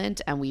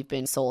ambivalent. And we've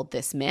been sold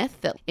this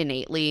myth that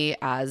innately,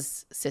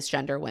 as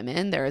cisgender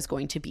women, there is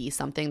going to be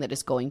something that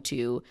is going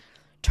to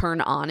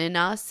turn on in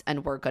us,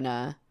 and we're going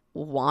to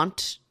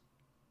want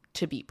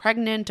to be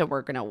pregnant, or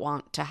we're going to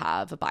want to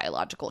have a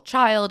biological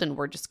child, and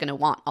we're just going to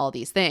want all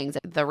these things.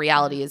 The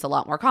reality is a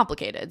lot more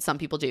complicated. Some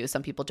people do,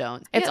 some people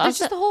don't. It's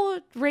just the whole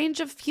range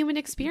of human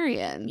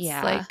experience.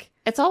 Yeah. Like,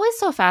 it's always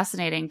so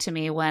fascinating to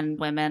me when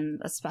women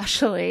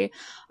especially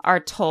are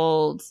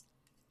told,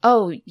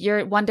 oh,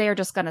 one day you're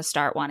just going to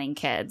start wanting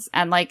kids.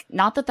 And like,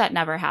 not that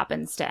never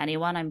happens to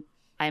anyone.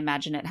 I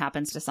imagine it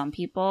happens to some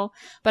people.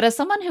 But as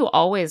someone who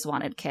always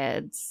wanted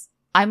kids,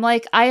 I'm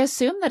like, I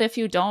assume that if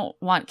you don't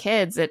want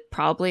kids, it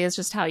probably is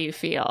just how you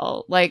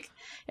feel. Like,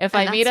 if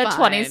I meet a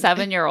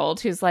 27-year-old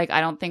who's like,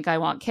 I don't think I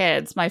want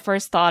kids, my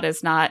first thought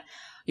is not,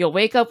 you'll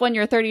wake up when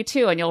you're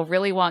 32 and you'll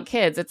really want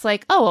kids. It's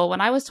like, oh, well,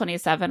 when I was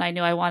 27, I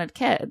knew I wanted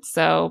kids.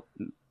 So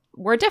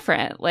we're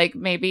different. Like,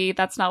 maybe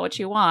that's not what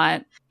you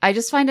want. I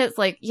just find it's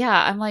like,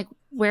 yeah, I'm like,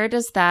 where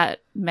does that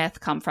myth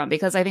come from?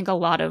 Because I think a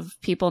lot of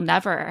people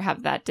never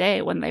have that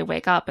day when they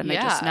wake up and they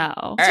just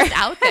know. It's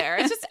just out there.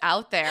 It's just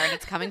out there, and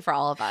it's coming for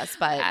all of us.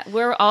 But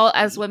we're all,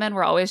 as women,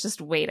 we're always just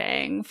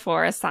waiting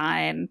for a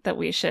sign that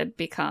we should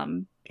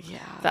become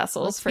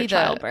vessels for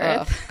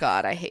childbirth. Oh,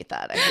 God, I hate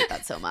that. I hate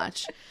that so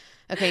much.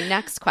 Okay,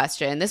 next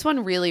question. This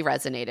one really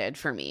resonated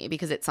for me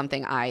because it's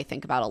something I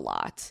think about a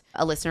lot.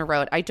 A listener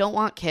wrote, I don't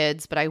want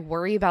kids, but I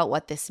worry about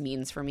what this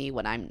means for me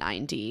when I'm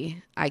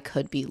 90. I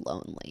could be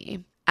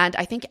lonely. And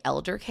I think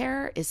elder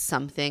care is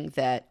something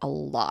that a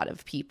lot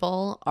of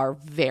people are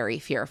very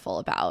fearful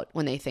about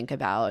when they think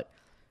about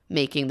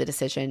making the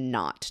decision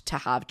not to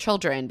have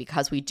children,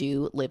 because we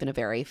do live in a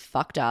very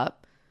fucked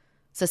up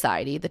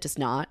society that does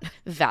not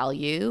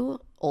value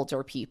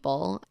older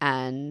people.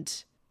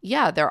 And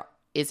yeah, there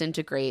isn't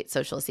a great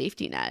social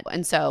safety net.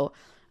 And so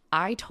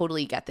I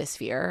totally get this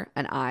fear,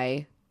 and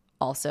I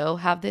also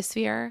have this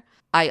fear.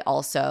 I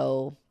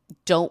also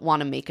don't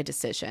want to make a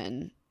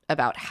decision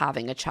about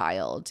having a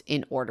child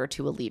in order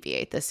to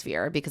alleviate this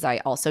fear, because I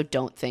also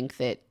don't think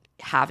that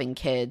having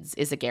kids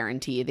is a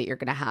guarantee that you're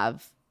going to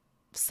have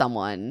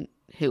someone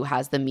who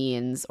has the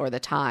means or the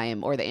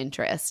time or the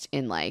interest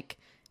in like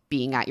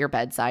being at your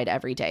bedside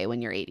every day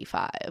when you're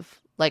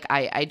 85. Like,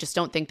 I just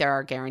don't think there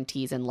are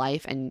guarantees in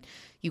life, and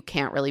you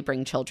can't really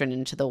bring children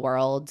into the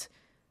world,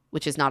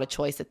 which is not a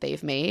choice that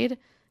they've made,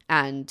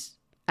 and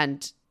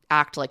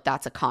act like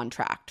that's a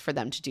contract for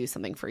them to do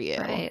something for you.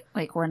 Right.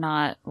 Like, we're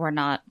not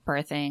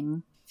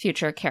birthing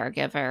future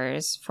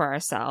caregivers for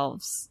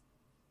ourselves.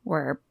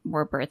 We're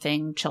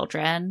birthing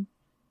children.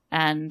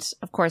 And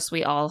of course,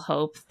 we all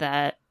hope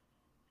that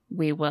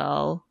we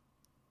will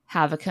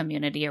have a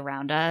community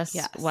around us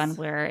when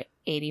we're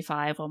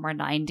 85, when we're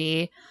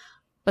 90.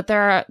 But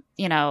there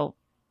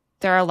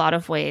are a lot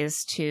of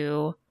ways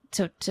to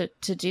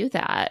do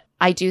that.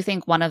 I do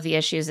think one of the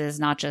issues is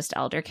not just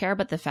elder care,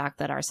 but the fact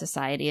that our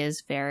society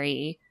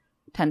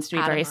tends to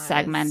be very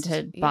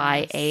segmented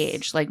by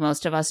age. Like,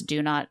 most of us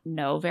do not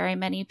know very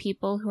many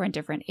people who are in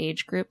different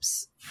age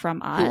groups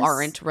from us. Who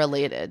aren't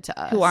related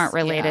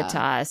to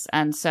us.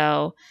 And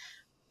so,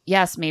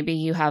 yes, maybe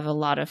you have a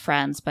lot of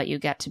friends, but you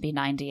get to be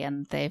 90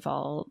 and they've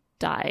all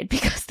died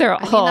because they're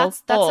all old.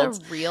 That's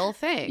a real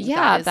thing.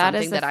 Yeah, that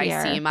is something that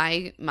I see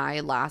my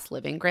last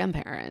living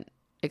grandparent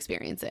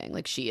experiencing.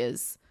 Like, she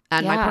is,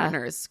 and my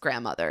partner's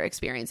grandmother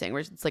experiencing,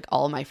 where it's like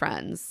all my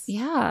friends.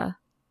 Yeah.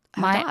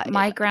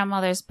 My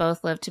grandmothers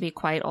both lived to be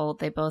quite old.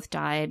 They both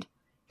died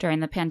during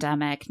the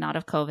pandemic, not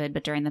of COVID,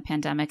 but during the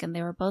pandemic. And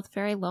they were both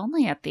very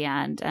lonely at the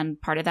end.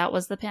 And part of that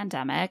was the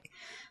pandemic.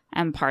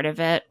 And part of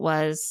it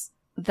was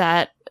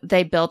that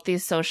they built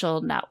these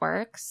social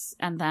networks.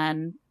 And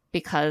then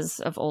because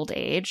of old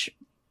age,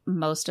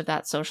 most of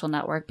that social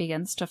network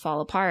begins to fall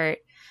apart.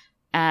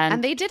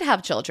 And they did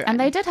have children.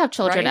 Right?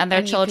 And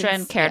their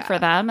children cared for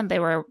them, and they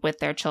were with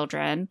their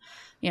children,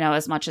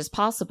 as much as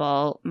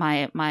possible.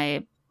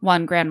 My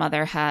one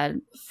grandmother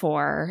had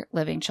 4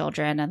 living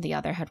children, and the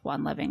other had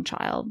 1 living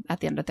child at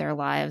the end of their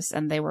lives.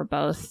 And they were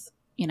both,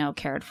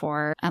 cared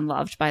for and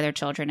loved by their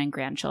children and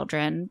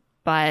grandchildren.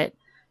 But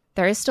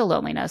there is still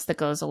loneliness that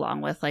goes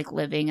along with like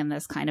living in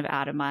this kind of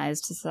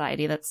atomized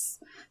society that's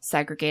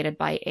segregated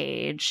by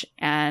age.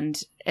 And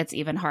it's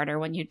even harder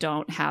when you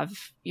don't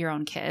have your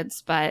own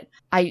kids. But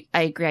I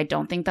agree. I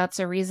don't think that's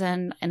a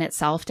reason in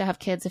itself to have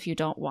kids if you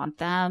don't want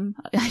them.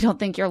 I don't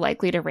think you're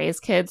likely to raise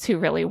kids who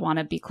really want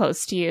to be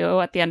close to you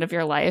at the end of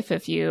your life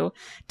if you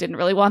didn't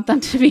really want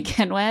them to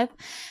begin with.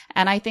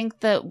 And I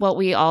think that what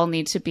we all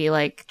need to be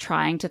like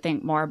trying to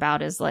think more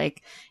about is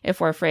like,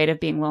 if we're afraid of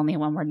being lonely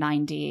when we're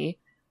 90,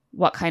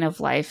 what kind of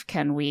life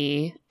can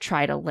we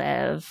try to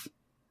live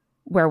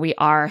where we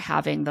are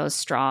having those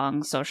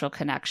strong social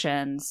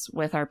connections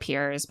with our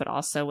peers, but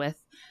also with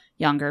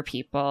younger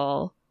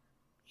people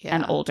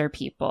and older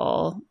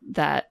people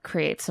that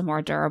creates a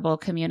more durable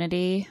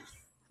community?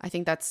 I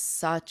think that's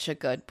such a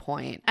good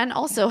point. And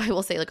also, I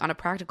will say, like, on a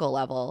practical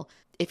level,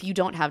 if you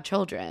don't have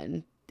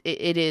children,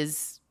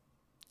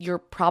 you're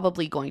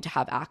probably going to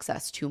have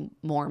access to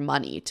more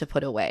money to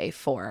put away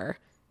for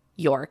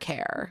your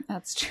care.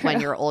 That's true.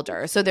 When you're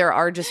older. So there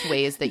are just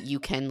ways that you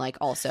can like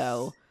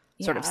also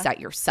sort of set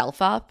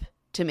yourself up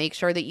to make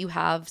sure that you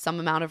have some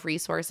amount of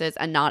resources.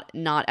 And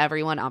not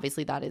everyone,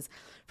 obviously that is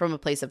from a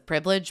place of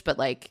privilege, but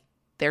like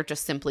there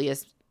just simply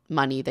is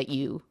money that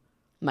you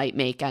might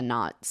make and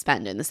not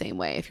spend in the same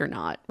way if you're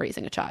not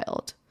raising a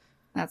child.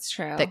 That's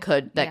true. That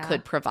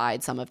could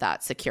provide some of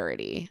that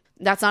security.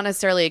 That's not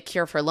necessarily a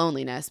cure for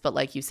loneliness, but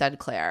like you said,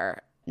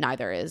 Claire,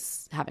 neither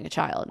is having a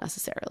child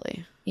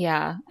necessarily.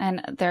 Yeah,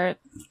 and there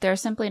are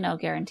simply no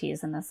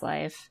guarantees in this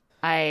life.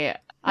 I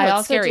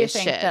also do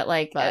think that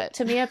like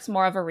to me it's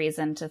more of a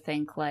reason to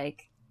think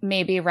like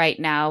maybe right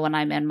now when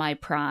I'm in my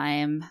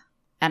prime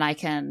and I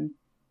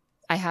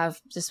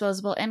have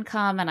disposable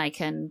income and I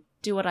can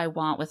do what I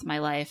want with my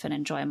life and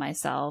enjoy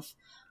myself,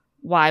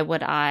 why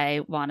would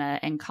I want to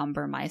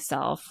encumber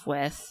myself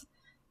with,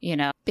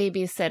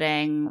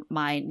 babysitting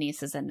my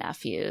nieces and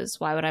nephews?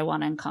 Why would I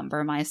want to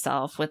encumber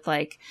myself with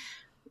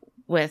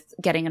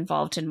getting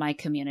involved in my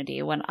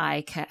community when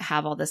I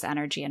have all this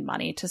energy and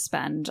money to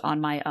spend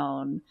on my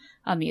own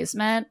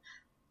amusement?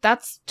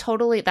 That's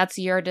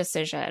your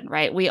decision,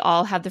 right? We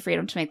all have the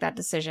freedom to make that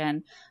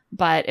decision.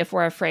 But if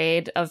we're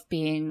afraid of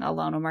being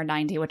alone when we're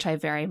 90, which I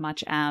very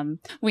much am,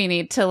 we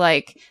need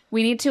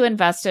to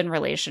invest in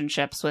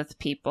relationships with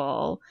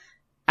people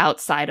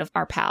outside of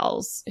our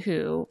pals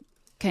who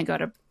can go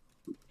to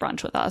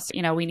brunch with us.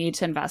 We need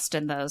to invest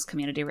in those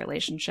community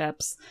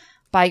relationships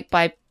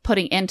by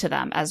putting into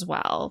them as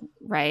well,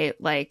 right?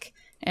 Like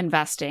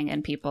investing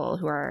in people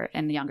who are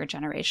in the younger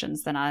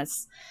generations than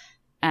us.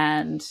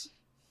 And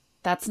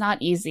that's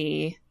not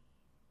easy,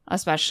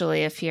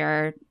 especially if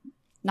you're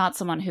not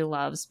someone who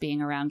loves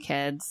being around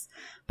kids.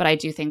 But I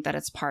do think that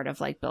it's part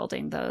of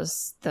building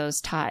those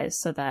ties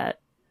so that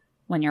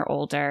when you're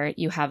older,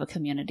 you have a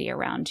community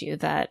around you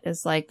that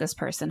is like, this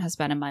person has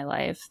been in my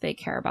life. They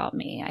care about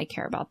me. I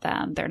care about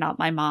them. They're not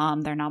my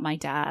mom. They're not my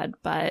dad,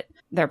 but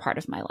they're part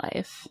of my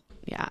life.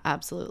 Yeah,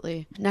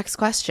 absolutely. Next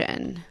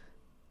question.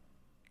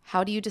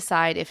 How do you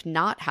decide if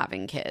not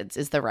having kids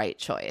is the right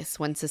choice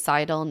when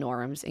societal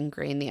norms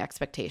ingrain the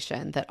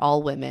expectation that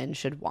all women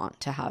should want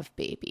to have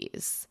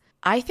babies?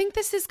 I think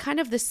this is kind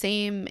of the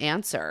same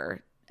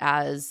answer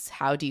as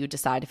how do you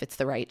decide if it's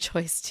the right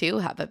choice to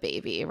have a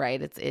baby,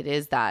 right? It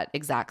is that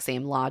exact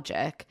same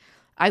logic.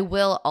 I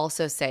will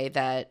also say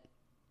that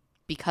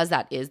because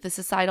that is the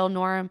societal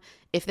norm,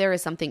 if there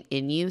is something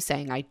in you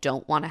saying I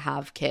don't want to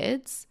have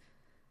kids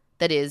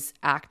that is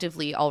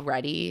actively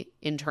already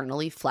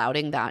internally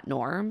flouting that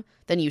norm,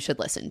 then you should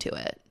listen to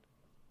it.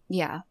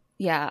 Yeah.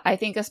 Yeah. I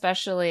think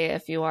especially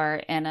if you are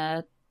in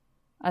a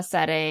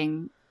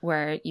setting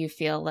where you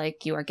feel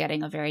like you are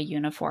getting a very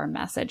uniform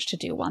message to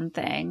do one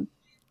thing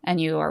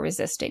and you are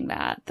resisting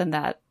that, then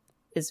that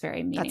is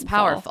very meaningful. That's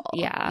powerful.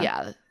 Yeah.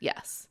 Yeah.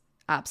 Yes,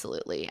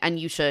 absolutely. And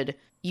you should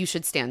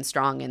stand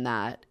strong in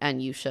that,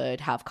 and you should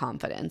have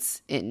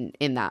confidence in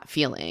that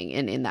feeling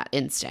and in that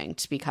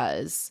instinct,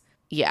 because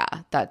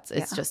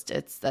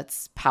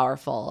that's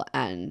powerful,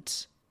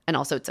 and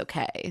also it's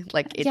okay.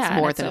 Like it's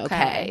more than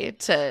okay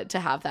to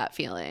have that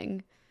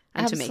feeling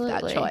and Absolutely. To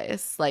make that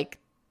choice. Like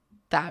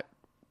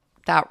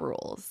that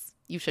rules.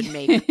 You should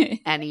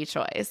make any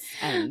choice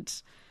and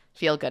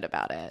feel good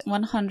about it.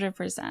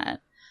 100%.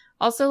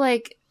 Also,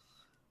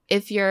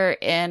 if you're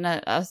in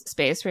a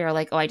space where you're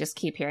like, oh, I just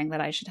keep hearing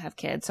that I should have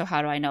kids, so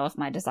how do I know if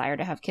my desire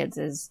to have kids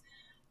is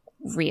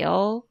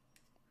real?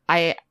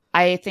 I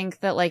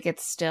think that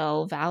it's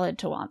still valid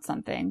to want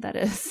something that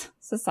is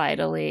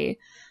societally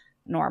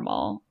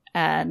normal,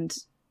 and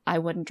I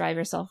wouldn't drive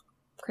yourself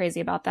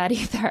crazy about that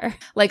either.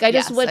 I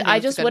just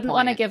wouldn't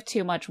want to give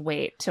too much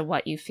weight to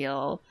what you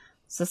feel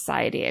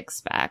society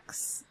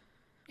expects.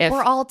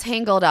 We're all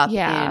tangled up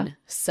in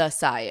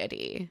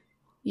society.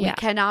 Yeah. We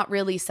cannot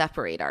really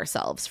separate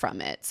ourselves from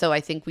it. So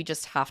I think we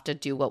just have to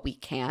do what we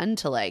can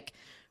to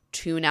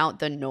tune out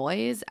the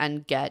noise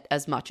and get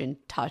as much in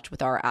touch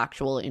with our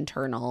actual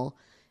internal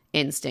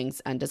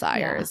instincts and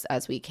desires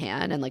as we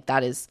can. And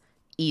that is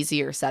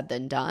easier said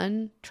than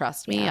done.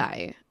 Trust me,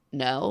 I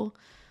know.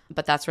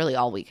 But that's really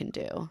all we can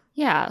do.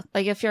 Yeah.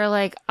 If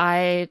you're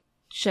I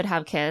should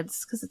have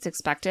kids because it's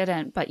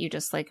expected, but you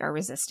just are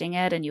resisting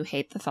it and you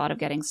hate the thought of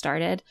getting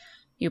started,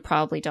 you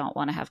probably don't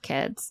want to have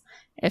kids.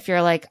 If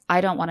you're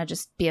I don't want to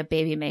just be a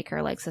baby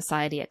maker like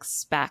society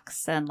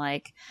expects, and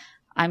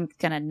I'm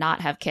going to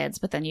not have kids,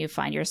 but then you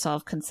find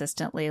yourself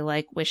consistently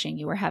wishing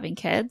you were having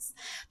kids,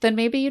 then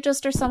maybe you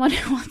just are someone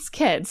who wants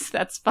kids.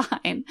 That's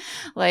fine.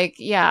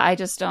 I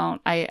just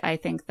don't, I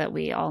think that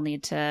we all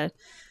need to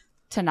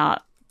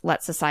not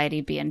let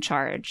society be in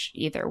charge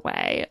either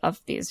way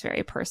of these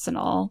very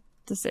personal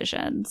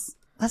decisions.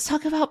 Let's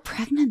talk about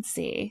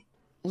pregnancy.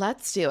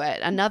 Let's do it.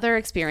 Another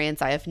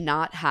experience I have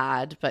not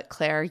had, but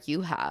Claire,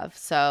 you have.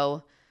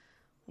 So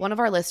one of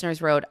our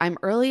listeners wrote, I'm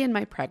early in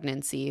my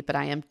pregnancy, but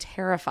I am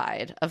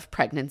terrified of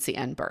pregnancy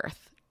and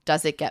birth.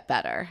 Does it get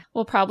better?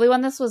 Well, probably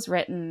when this was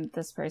written,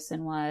 this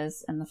person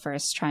was in the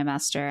first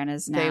trimester and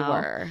is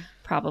now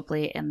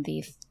probably in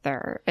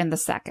the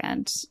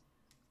second.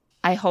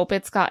 I hope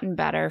it's gotten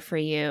better for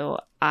you.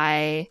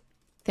 I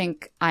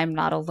think I'm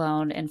not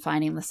alone in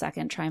finding the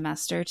second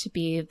trimester to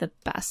be the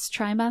best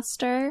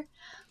trimester.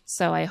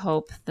 So I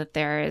hope that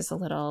there is a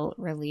little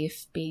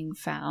relief being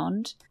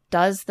found.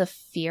 Does the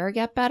fear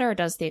get better, or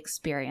does the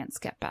experience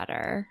get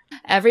better?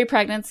 Every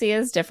pregnancy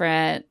is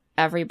different.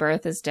 Every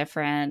birth is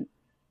different.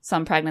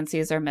 Some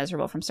pregnancies are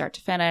miserable from start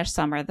to finish.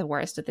 Some are the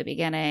worst at the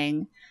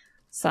beginning.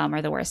 Some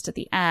are the worst at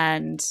the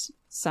end.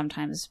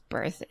 Sometimes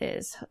birth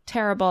is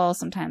terrible.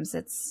 Sometimes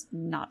it's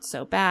not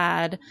so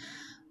bad.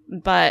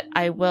 But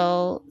I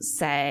will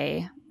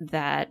say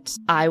that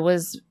I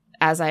was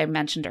as I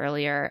mentioned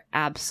earlier,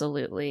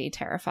 absolutely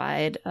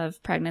terrified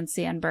of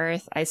pregnancy and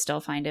birth. I still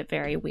find it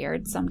very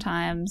weird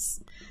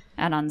sometimes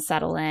and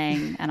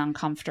unsettling and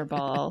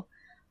uncomfortable.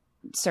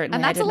 Certainly,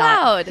 and that's I did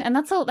allowed. And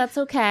that's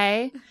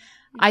okay.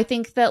 I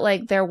think that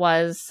like there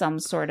was some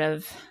sort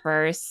of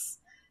verse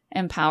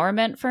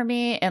empowerment for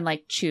me in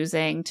like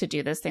choosing to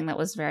do this thing that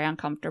was very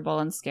uncomfortable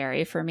and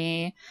scary for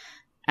me,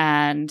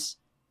 and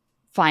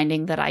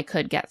finding that I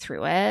could get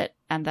through it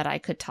and that I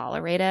could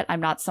tolerate it.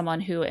 I'm not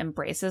someone who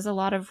embraces a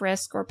lot of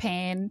risk or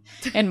pain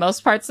in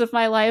most parts of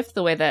my life,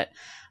 the way that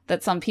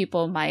some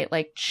people might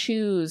like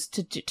choose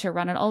to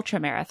run an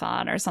ultra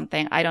marathon or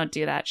something. I don't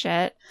do that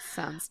shit.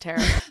 Sounds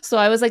terrible. So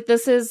I was like,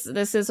 this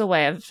is a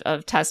way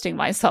of testing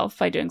myself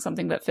by doing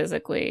something that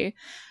physically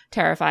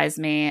terrifies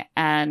me.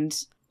 And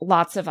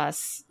lots of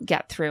us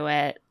get through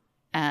it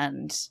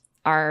and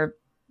are,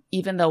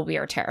 even though we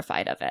are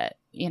terrified of it,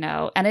 you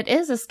know, and it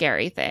is a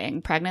scary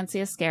thing. Pregnancy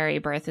is scary.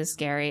 Birth is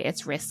scary.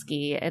 It's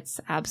risky. It's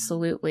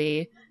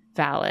absolutely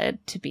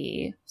valid to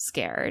be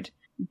scared.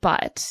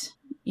 But,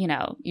 you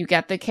know, you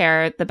get the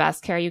care, the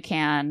best care you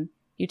can.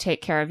 You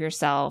take care of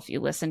yourself.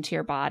 You listen to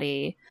your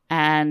body.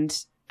 And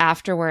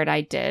afterward,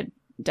 I did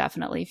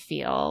definitely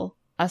feel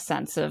a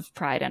sense of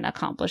pride and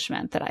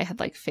accomplishment that I had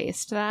like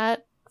faced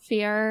that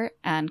fear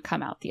and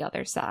come out the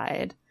other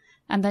side.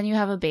 And then you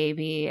have a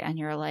baby and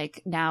you're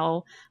like,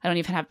 now I don't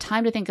even have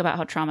time to think about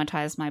how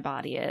traumatized my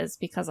body is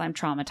because I'm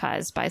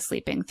traumatized by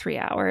sleeping 3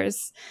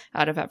 hours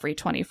out of every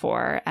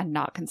 24 and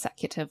not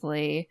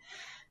consecutively.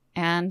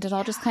 And it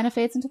all just kind of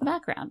fades into the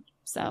background.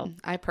 So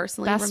I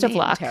personally best of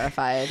luck.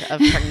 Terrified of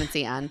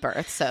pregnancy and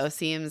birth. So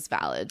seems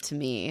valid to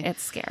me.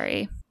 It's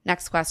scary.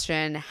 Next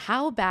question.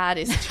 How bad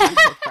is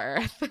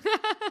childbirth?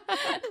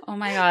 Oh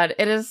my God.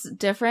 It is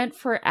different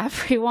for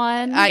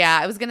everyone. Yeah,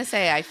 I was going to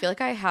say, I feel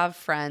like I have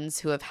friends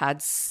who have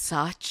had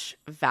such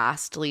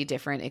vastly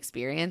different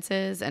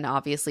experiences. And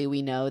obviously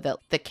we know that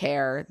the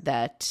care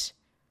that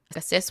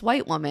a cis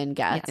white woman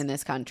gets in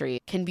this country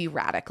can be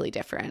radically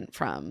different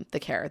from the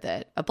care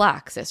that a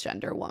Black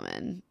cisgender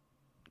woman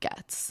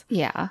gets.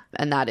 Yeah.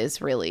 And that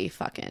is really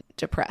fucking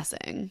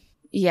depressing.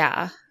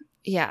 Yeah.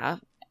 Yeah.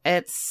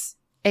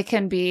 It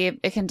can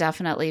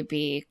definitely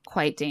be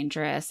quite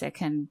dangerous. It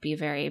can be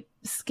very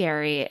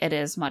scary. It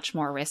is much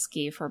more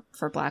risky for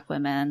Black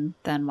women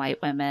than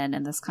white women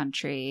in this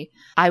country.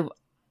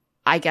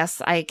 I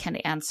guess I can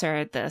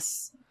answer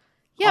this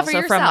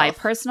also from my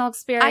personal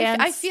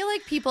experience. I feel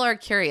like people are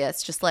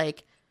curious, just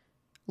like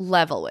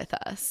level with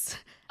us.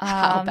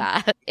 How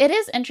bad? It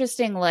is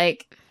interesting,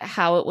 like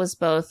how it was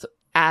both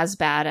as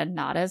bad and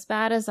not as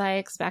bad as I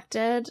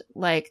expected.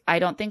 Like, I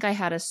don't think I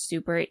had a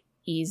super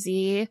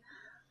easy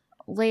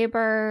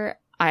labor.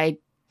 I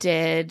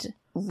did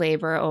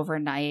labor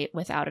overnight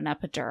without an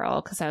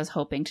epidural because I was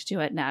hoping to do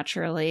it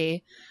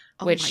naturally,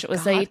 which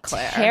was a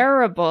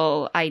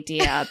terrible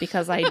idea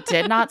because I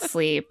did not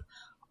sleep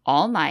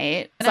all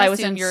night. So I was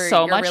in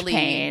so much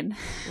pain.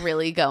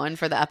 Really going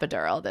for the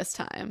epidural this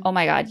time. Oh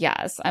my God,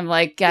 yes. I'm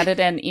like, get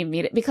it in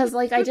immediate because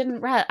like I didn't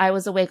rest. I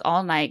was awake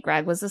all night.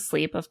 Greg was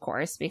asleep, of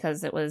course,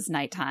 because it was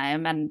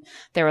nighttime. And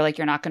they were like,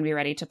 you're not going to be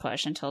ready to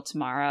push until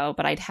tomorrow.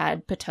 But I'd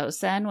had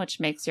Pitocin,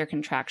 which makes your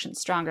contractions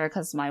stronger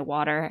because my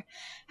water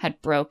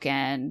had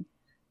broken,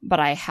 but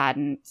I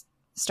hadn't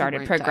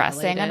started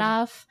progressing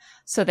enough.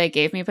 So they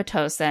gave me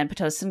Pitocin.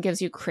 Pitocin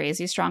gives you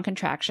crazy strong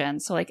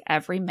contractions. So like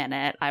every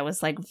minute I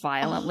was like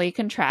violently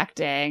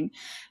contracting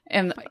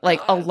and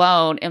like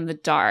alone in the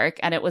dark.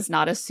 And it was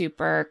not a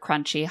super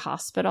crunchy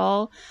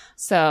hospital.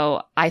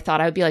 So I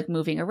thought I would be like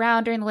moving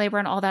around during the labor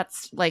and all that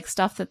like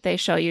stuff that they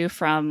show you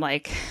from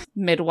like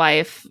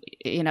midwife,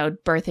 you know,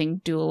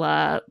 birthing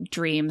doula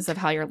dreams of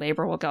how your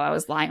labor will go. I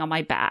was lying on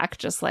my back,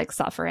 just like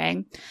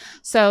suffering.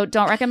 So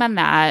don't recommend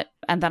that.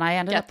 And then I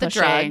ended up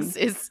pushing. Get the drugs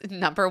is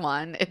number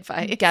one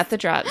advice. Get the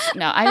drugs.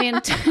 No, I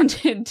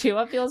mean, do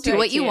what feels right. Do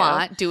what you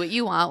want. Do what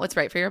you want. What's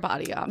right for your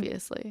body,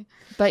 obviously.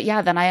 But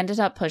yeah, then I ended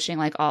up pushing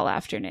like all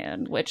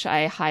afternoon, which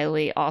I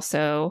highly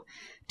also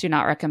do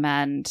not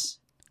recommend.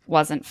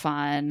 Wasn't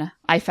fun.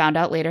 I found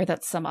out later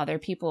that some other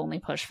people only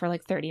push for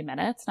like 30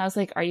 minutes. And I was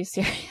like, are you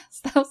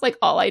serious? That was like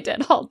all I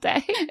did all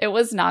day. It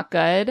was not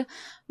good,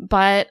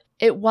 but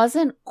it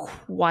wasn't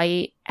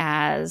quite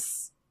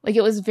as like,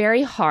 it was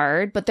very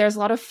hard, but there's a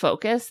lot of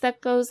focus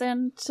that goes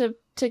into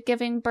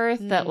giving birth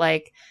that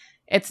like,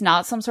 it's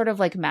not some sort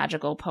of like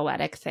magical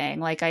poetic thing.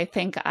 Like I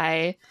think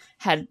I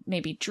had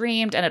maybe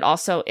dreamed, and it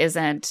also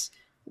isn't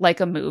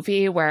like a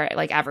movie where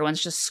like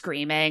everyone's just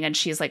screaming and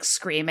she's like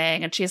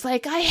screaming and she's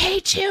like, I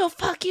hate you,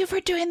 fuck you for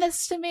doing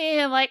this to me,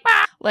 and like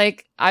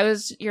like I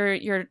was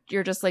you're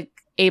just like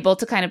able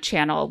to kind of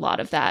channel a lot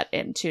of that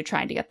into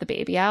trying to get the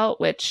baby out,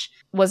 which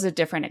was a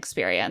different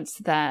experience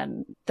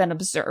than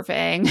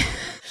observing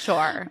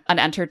an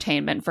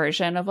entertainment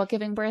version of what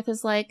giving birth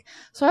is like.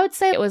 So I would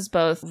say it was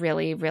both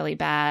really, really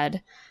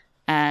bad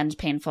and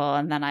painful,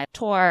 and then I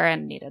tore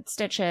and needed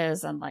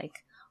stitches and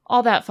like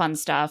all that fun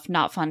stuff,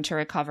 not fun to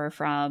recover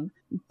from,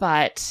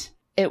 but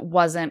it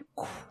wasn't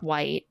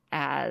quite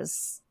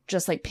as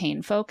just like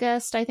pain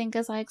focused, I think,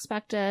 as I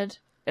expected.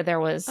 there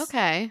was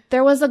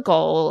a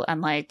goal,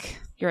 and like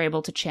you're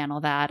able to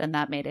channel that, and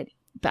that made it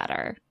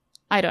better.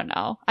 I don't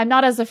know. I'm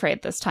not as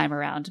afraid this time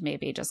around,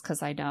 maybe just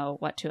because I know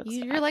what to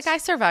expect. You're like, I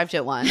survived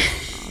it once.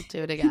 I'll do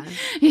it again.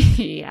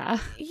 Yeah.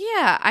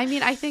 Yeah. I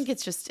mean, I think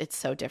it's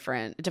so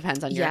different. It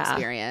depends on your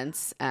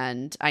experience.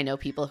 And I know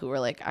people who were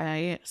like,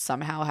 I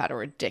somehow had a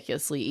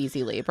ridiculously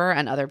easy labor,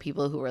 and other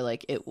people who were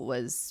like, it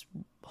was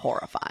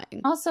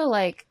horrifying. Also,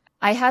 like,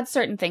 I had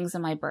certain things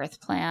in my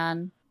birth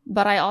plan,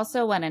 but I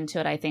also went into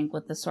it, I think,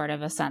 with the sort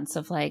of a sense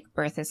of like,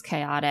 birth is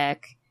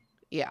chaotic.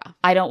 Yeah.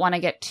 I don't want to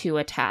get too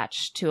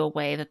attached to a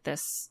way that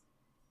this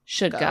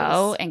should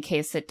go in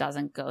case it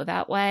doesn't go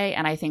that way.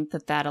 And I think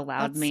that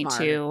allowed me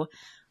to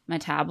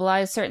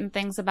metabolize certain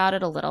things about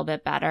it a little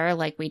bit better.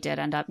 Like, we did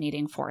end up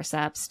needing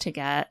forceps to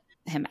get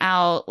him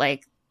out.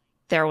 Like,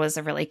 there was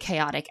a really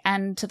chaotic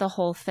end to the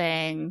whole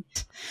thing.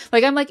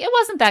 Like, I'm like, it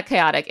wasn't that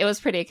chaotic. It was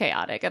pretty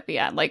chaotic at the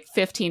end. Like,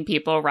 15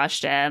 people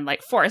rushed in,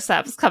 like,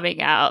 forceps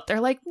coming out. They're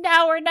like,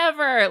 now or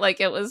never. Like,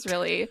 it was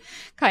really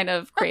kind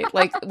of great.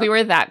 Like, we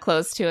were that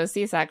close to a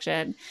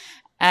C-section.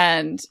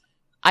 And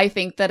I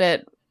think that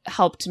it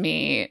helped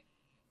me,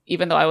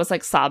 even though I was,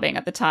 like, sobbing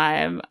at the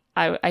time.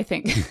 I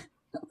think...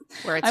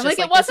 Where it's I'm just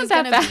like, it wasn't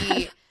that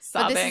bad.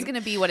 But this is going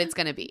to be what it's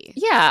going to be.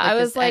 Yeah, like, I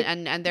was like,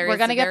 and we're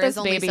going to get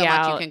this baby so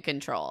out. Much you can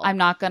control. I'm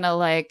not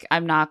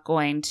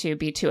going to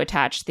be too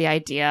attached to the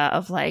idea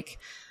of like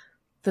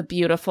the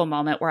beautiful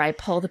moment where I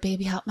pull the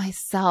baby out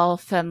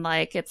myself and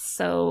like it's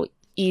so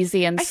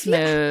easy and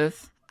smooth.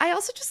 I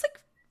also just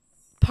like,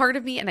 part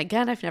of me, and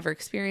again, I've never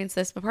experienced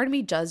this, but part of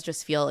me does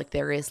just feel like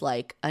there is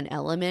like an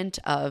element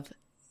of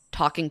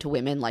talking to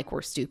women like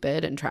we're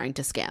stupid and trying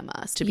to scam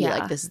us to be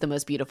like, this is the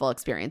most beautiful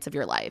experience of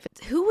your life.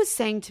 Who was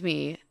saying to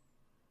me,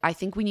 I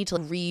think we need to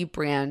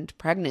rebrand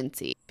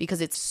pregnancy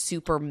because it's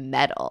super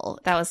metal.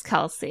 That was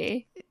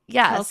Kelsey.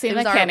 Yes, Kelsey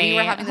McKinney, we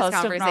were having this host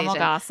conversation. Of Normal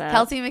Gossip.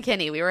 Kelsey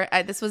McKinney. We were.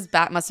 This was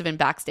must have been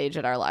backstage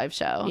at our live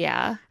show.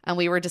 Yeah, and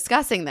we were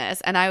discussing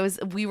this,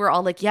 and we were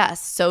all like,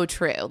 "Yes, so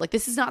true. Like,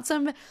 this is not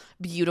some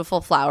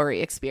beautiful flowery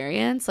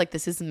experience. Like,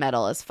 this is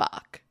metal as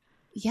fuck."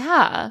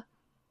 Yeah,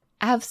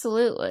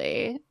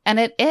 absolutely, and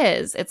it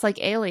is. It's like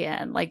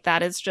Alien. Like,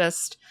 that is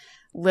just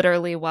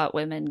literally what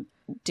women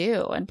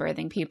do and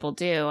birthing people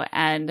do.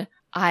 And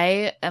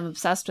I am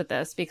obsessed with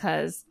this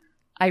because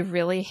I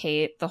really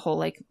hate the whole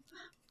like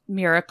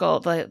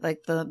miracle,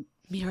 the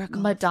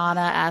miracle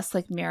Madonna-esque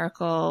like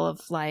miracle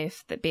of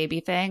life, the baby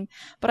thing.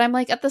 But I'm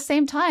like, at the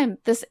same time,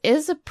 this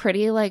is a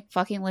pretty like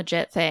fucking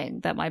legit thing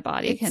that my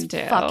body can do.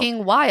 It's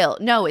fucking wild.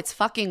 No, it's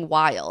fucking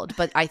wild.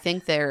 But I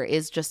think there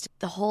is just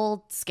the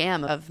whole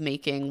scam of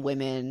making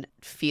women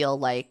feel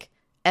like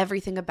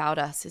everything about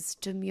us is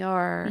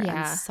demure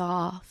and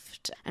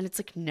soft. And it's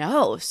like,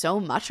 no, so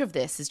much of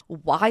this is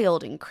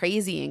wild and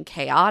crazy and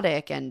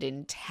chaotic and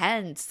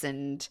intense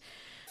and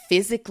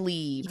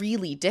physically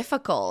really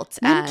difficult.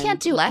 Men can't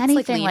do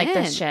anything like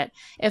this shit.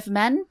 If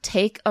men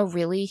take a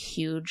really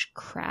huge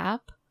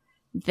crap,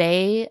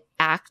 they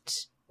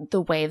act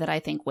the way that I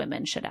think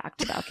women should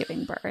act about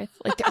giving birth.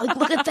 Like, they're like,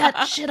 look at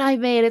that shit I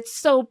made. It's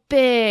so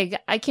big.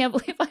 I can't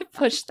believe I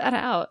pushed that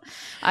out.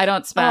 I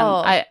don't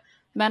spend...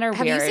 Men are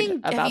weird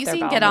about Have you their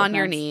seen bowel Get on movements.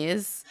 Your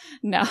Knees?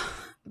 No.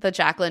 The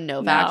Jacqueline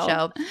Novak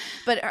show.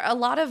 But a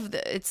lot of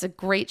it's a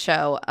great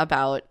show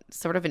about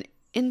sort of an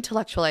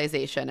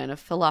intellectualization and a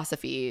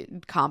philosophy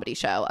comedy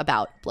show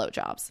about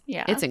blowjobs.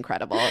 Yeah. It's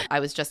incredible. I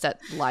was just at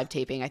live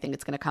taping. I think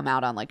it's going to come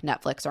out on like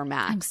Netflix or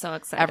Max. I'm so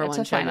excited.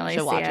 Everyone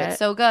should watch it. It's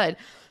so good.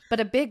 But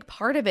a big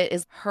part of it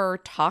is her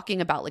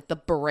talking about like the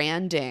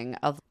branding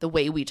of the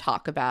way we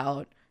talk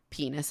about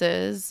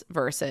penises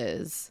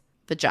versus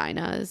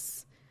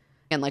vaginas.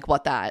 And like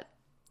what the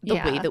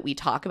way that we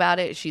talk about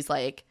it, she's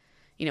like,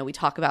 you know, we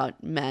talk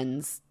about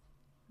men's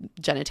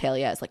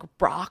genitalia as like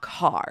rock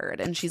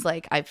hard. And she's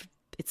like,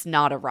 it's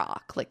not a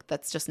rock. Like,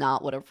 that's just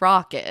not what a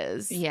rock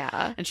is.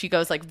 Yeah. And she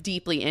goes like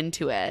deeply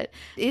into it.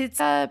 It's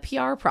a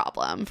PR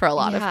problem for a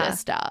lot of this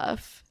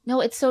stuff.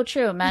 No, it's so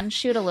true. Men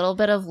shoot a little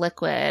bit of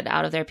liquid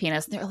out of their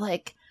penis. And they're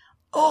like,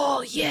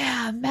 oh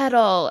yeah,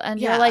 metal. And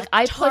you're like,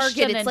 I pushed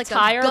an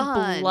entire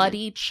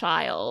bloody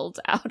child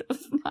out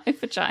of my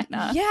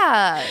vagina.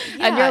 Yeah.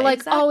 And you're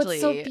like, oh, it's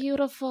so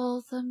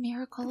beautiful. The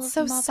miracle of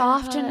so motherhood.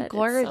 Soft and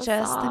gorgeous.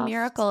 So soft. The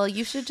miracle.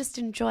 You should just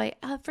enjoy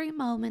every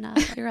moment of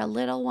it. You're a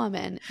little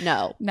woman.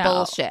 No.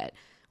 Bullshit.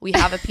 We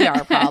have a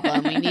PR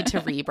problem. We need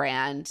to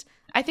rebrand.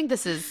 I think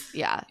this is,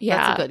 that's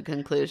a good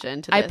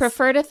conclusion to this. I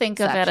prefer to think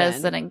of it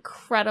as an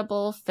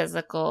incredible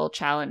physical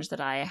challenge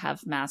that I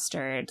have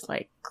mastered,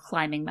 like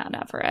climbing Mount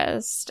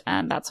Everest.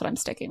 And that's what I'm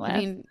sticking with. I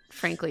mean,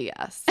 frankly,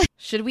 yes.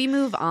 Should we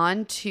move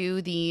on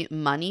to the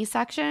money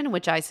section,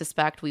 which I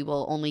suspect we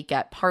will only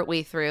get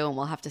partway through, and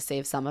we'll have to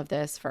save some of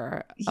this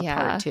for a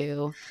part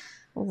two.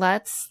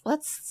 Let's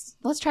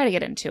try to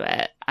get into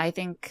it. I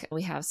think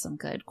we have some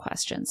good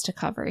questions to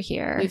cover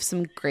here. We have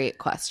some great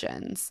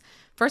questions.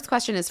 First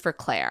question is for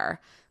Claire.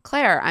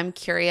 Claire, I'm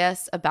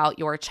curious about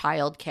your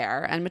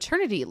childcare and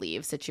maternity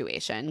leave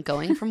situation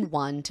going from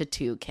 1 to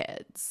 2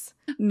 kids.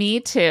 Me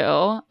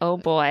too. Oh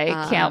boy.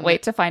 Can't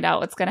wait to find out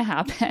what's going to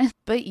happen.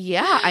 But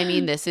yeah, I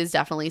mean, this is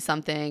definitely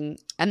something,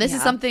 and this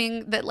is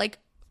something that like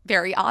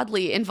very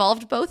oddly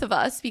involved both of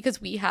us because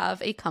we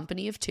have a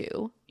company of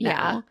 2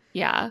 now.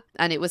 Yeah.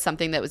 And it was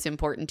something that was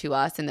important to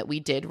us and that we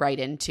did write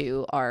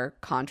into our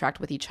contract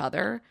with each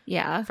other.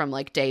 Yeah. From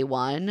like day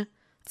 1,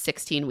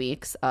 16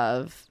 weeks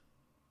of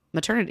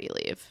maternity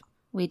leave.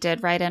 We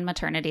did write in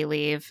maternity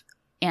leave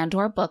and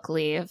or book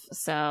leave.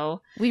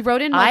 So we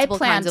wrote in multiple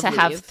kinds of I plan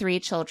to leave. have 3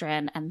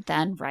 children and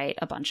then write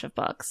a bunch of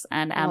books.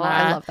 And Emma,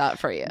 I love that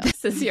for you.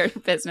 This is your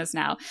business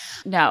now.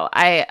 No,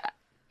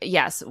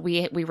 yes,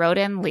 we wrote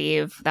in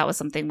leave. That was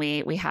something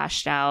we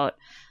hashed out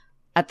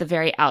at the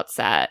very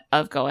outset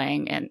of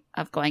going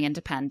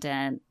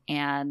independent,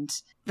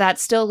 and that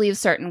still leaves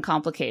certain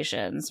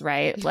complications,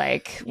 right?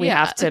 Like we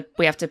have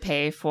to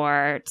pay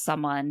for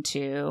someone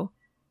to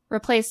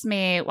replace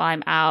me while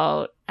I'm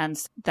out,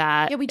 and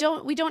that we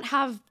don't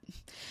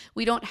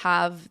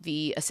have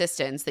the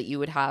assistance that you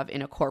would have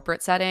in a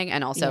corporate setting,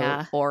 and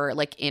also or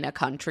like in a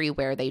country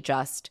where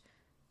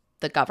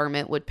the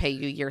government would pay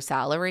you your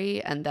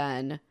salary, and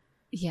then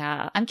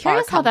I'm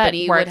curious how that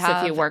works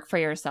if you work for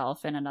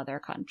yourself in another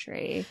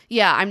country.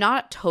 I'm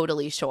not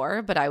totally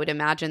sure, but I would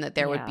imagine that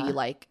there would be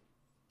like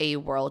a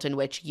world in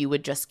which you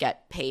would just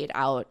get paid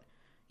out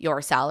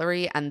your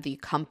salary and the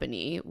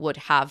company would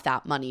have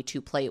that money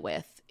to play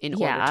with in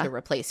order to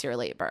replace your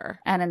labor.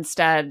 And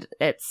instead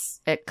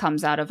it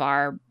comes out of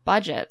our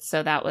budget.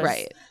 So that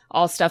was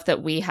all stuff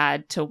that we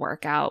had to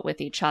work out with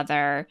each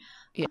other,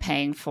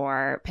 paying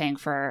for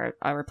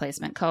a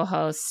replacement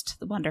co-host,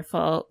 the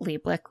wonderful Lee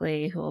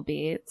Blickley, who will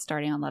be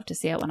starting on Love to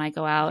See It when I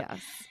go out.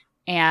 Yes.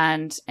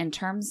 And in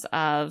terms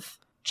of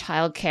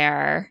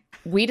childcare,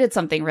 we did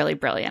something really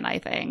brilliant, I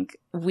think.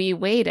 We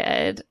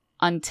waited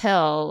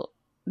until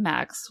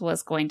Max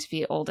was going to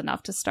be old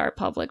enough to start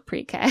public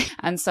pre-K.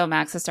 And so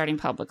Max is starting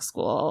public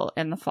school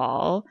in the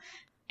fall.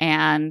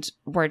 And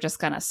we're just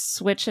going to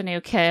switch a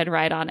new kid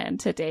right on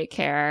into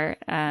daycare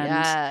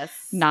and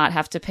not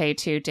have to pay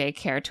 2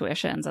 daycare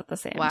tuitions at the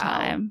same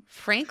time.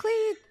 Frankly,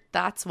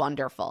 that's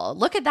wonderful.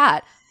 Look at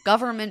that.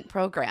 Government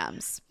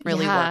programs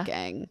really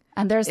working.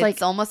 And there's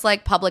it's almost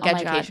like public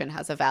education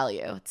has a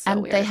value. It's so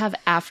weird. They have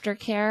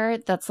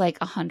aftercare that's like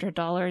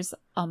 $100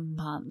 a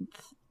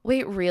month.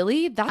 Wait,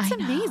 really? That's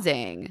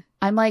amazing.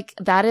 I'm like,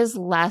 that is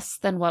less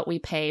than what we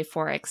pay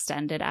for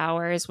extended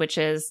hours, which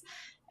is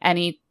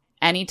any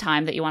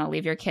time that you want to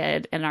leave your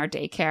kid in our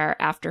daycare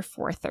after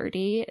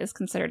 4:30 is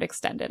considered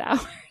extended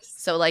hours.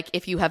 So like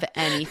if you have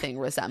anything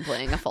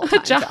resembling a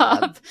full-time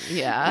job.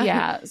 Yeah.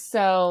 Yeah.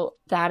 So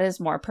that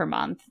is more per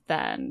month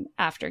than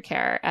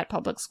aftercare at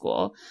public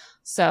school.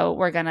 So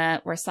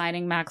we're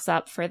signing Max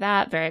up for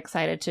that. Very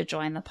excited to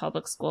join the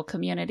public school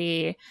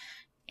community.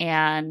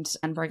 And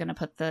we're going to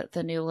put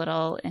the new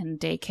little in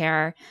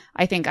daycare.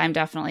 I think I'm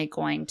definitely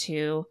going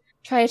to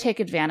try to take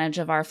advantage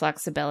of our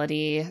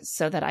flexibility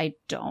so that I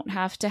don't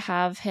have to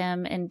have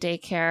him in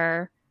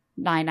daycare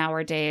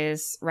 9-hour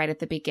days right at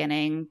the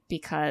beginning,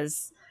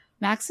 because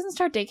Max didn't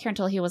start daycare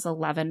until he was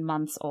 11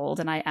 months old.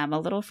 And I am a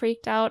little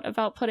freaked out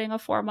about putting a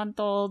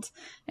 4-month-old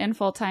in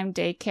full-time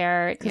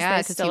daycare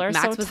because they still are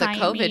Max so was tiny.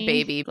 a COVID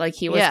baby. Like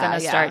he was going to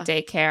start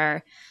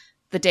daycare.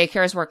 The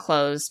daycares were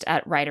closed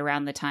at right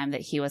around the time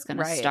that he was going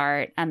to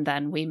start. And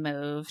then we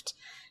moved.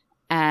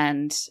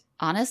 And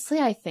honestly,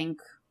 I think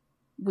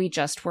we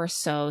just were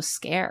so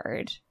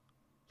scared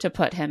to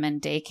put him in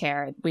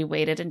daycare. We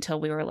waited until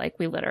we were like,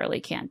 we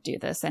literally can't do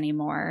this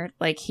anymore.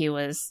 Like he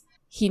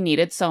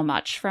needed so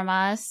much from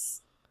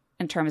us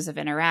in terms of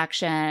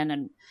interaction,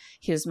 and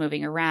he was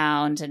moving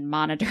around and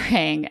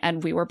monitoring,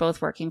 and we were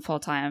both working full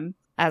time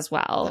as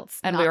well.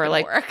 And we were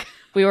like,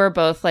 we were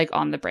both like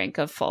on the brink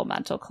of full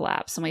mental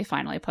collapse, and we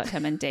finally put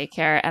him in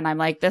daycare. And I'm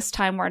like, this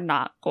time we're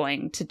not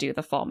going to do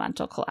the full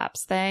mental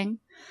collapse thing,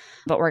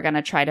 but we're going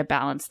to try to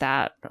balance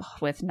that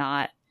with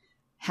not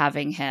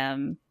having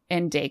him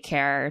in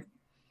daycare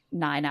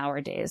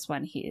 9-hour days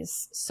when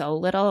he's so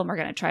little. And we're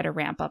going to try to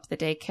ramp up the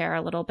daycare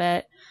a little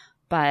bit.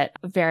 But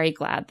very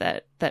glad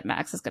that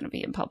Max is going to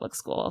be in public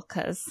school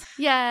because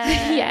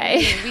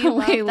yay.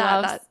 We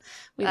love that.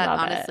 We that love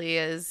honestly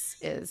it.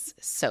 is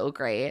so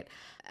great.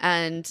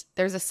 And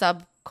there's a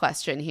sub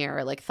question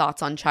here, like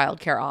thoughts on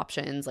childcare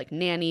options, like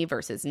nanny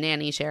versus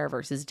nanny share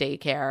versus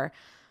daycare.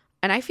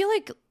 And I feel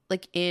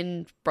like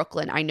in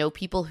Brooklyn, I know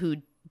people who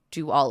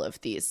do all of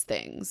these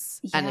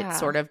things. And it's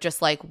sort of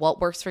just like what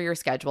works for your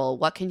schedule,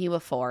 what can you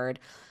afford?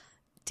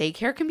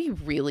 Daycare can be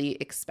really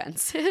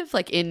expensive,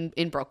 like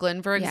in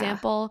Brooklyn, for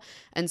example.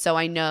 And so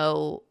I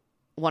know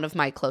one of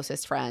my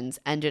closest friends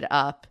ended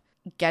up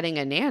getting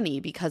a nanny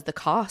because the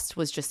cost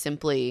was just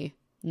simply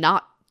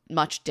not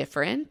much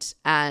different.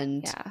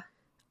 And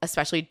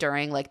especially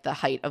during like the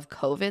height of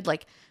COVID,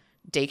 like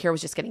daycare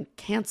was just getting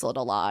canceled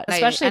a lot.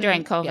 Especially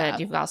during COVID,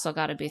 you've also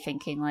got to be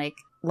thinking like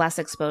less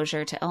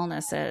exposure to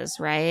illnesses,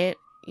 right?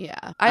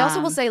 Yeah. I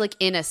also will say, like,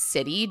 in a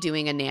city,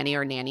 doing a nanny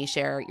or nanny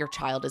share, your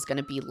child is going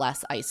to be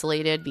less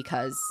isolated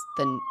because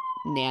the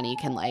nanny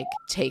can, like,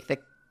 take the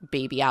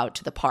baby out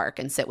to the park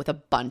and sit with a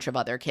bunch of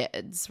other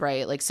kids,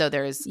 right? Like, so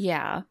there's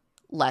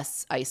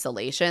less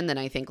isolation than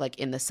I think, like,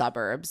 in the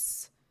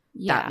suburbs.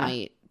 That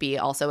might be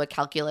also a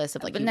calculus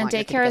of, like, but then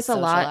daycare is a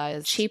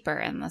lot cheaper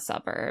in the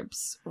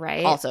suburbs,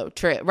 right? Also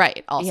true.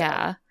 Right. Also.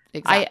 Yeah.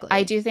 Exactly.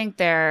 I do think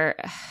there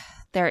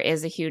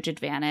is a huge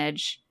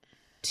advantage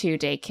to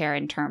daycare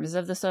in terms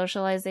of the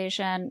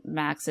socialization.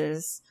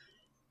 Max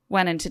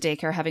went into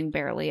daycare having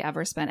barely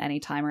ever spent any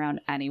time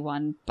around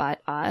anyone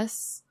but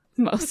us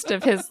most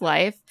of his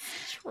life.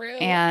 True.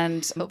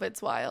 And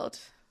COVID's wild.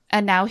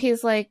 And now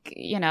he's like,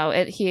 you know,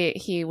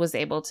 he was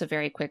able to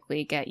very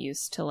quickly get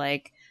used to,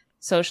 like,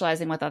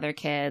 socializing with other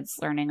kids,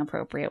 learning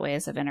appropriate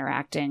ways of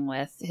interacting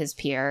with his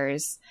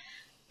peers.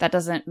 That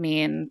doesn't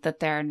mean that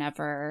there are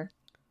never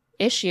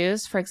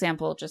issues. For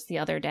example, just the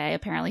other day,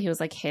 apparently he was,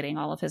 like, hitting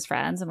all of his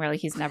friends, and we're like,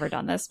 he's never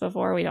done this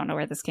before. We don't know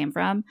where this came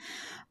from.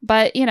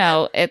 But, you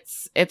know,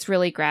 it's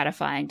really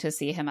gratifying to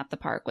see him at the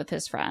park with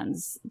his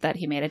friends that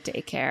he made at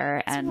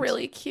daycare. It's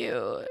really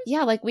cute.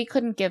 Yeah, like, we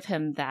couldn't give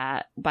him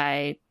that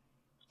by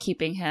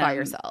keeping him by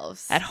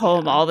yourselves at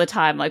home all the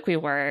time like we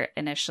were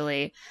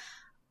initially.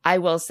 I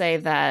will say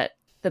that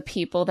the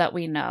people that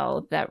we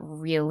know that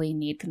really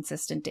need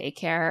consistent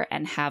daycare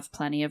and have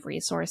plenty of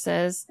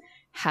resources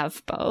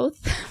have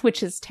both,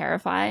 which is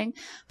terrifying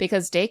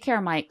because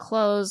daycare might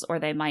close or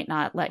they might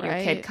not let your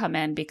kid come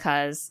in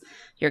because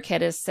your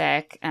kid is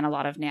sick, and a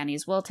lot of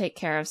nannies will take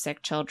care of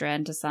sick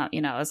children to some,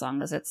 you know, as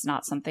long as it's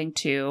not something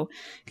too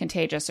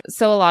contagious.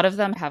 So a lot of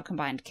them have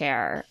combined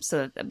care.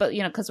 So, but,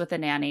 you know, because with a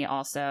nanny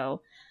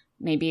also,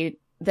 maybe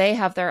they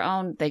have their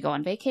own, they go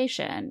on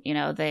vacation, you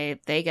know, they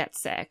get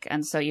sick.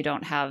 And so you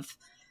don't have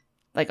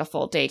like a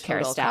full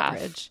daycare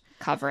staff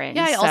covering.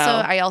 Yeah.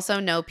 I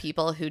also know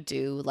people who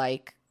do,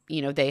 like,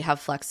 you know, they have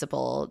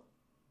flexible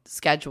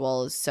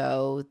schedules.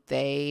 So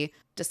they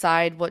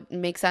decide what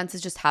makes sense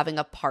is just having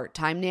a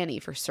part-time nanny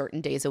for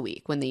certain days a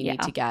week when they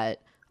need to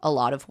get a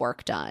lot of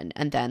work done.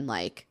 And then,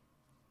 like,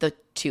 the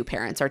two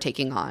parents are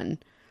taking on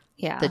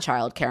the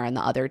childcare on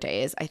the other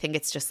days. I think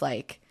it's just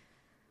like,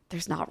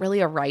 there's not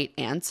really a right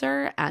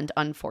answer. And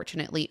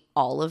unfortunately,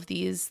 all of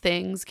these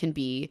things can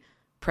be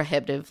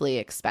prohibitively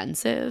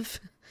expensive.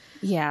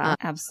 Yeah,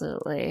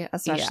 absolutely.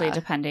 Especially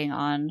depending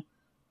on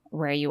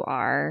where you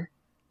are.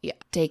 Yeah.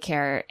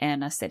 Daycare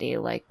in a city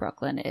like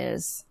Brooklyn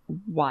is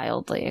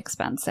wildly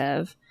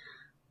expensive.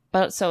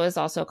 But so is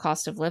also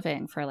cost of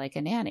living for, like,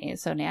 a nanny.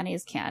 So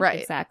nannies can't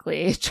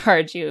exactly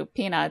charge you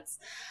peanuts.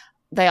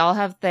 They all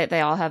have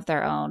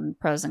their own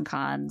pros and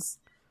cons.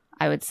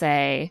 I would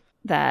say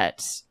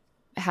that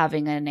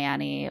having a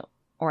nanny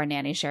or a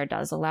nanny share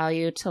does allow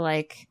you to,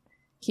 like,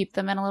 keep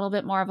them in a little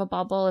bit more of a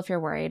bubble if you're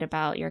worried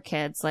about your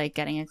kids, like,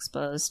 getting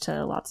exposed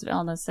to lots of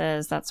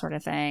illnesses, that sort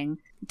of thing.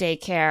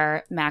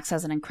 Daycare, Max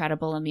has an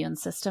incredible immune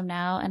system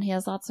now, and he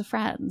has lots of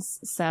friends.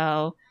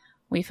 So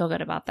we feel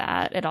good about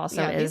that. It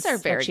also is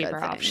a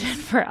cheaper option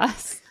for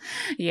us.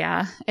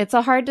 Yeah. It's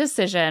a hard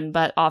decision,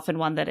 but often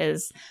one that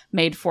is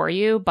made for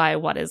you by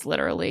what is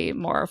literally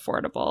more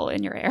affordable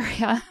in your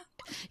area.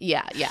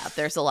 Yeah.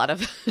 There's a lot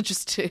of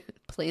just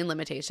plain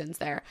limitations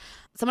there.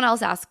 Someone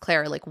else asked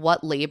Claire, like,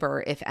 what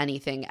labor, if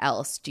anything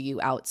else, do you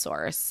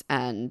outsource?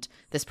 And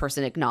this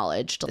person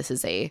acknowledged this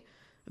is a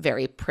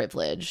very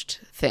privileged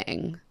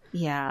thing.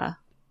 Yeah.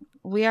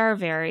 We are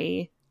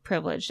very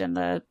privileged in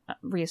the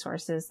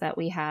resources that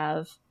we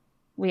have.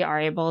 We are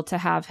able to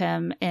have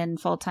him in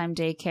full-time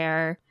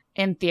daycare.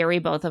 In theory,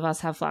 both of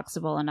us have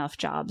flexible enough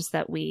jobs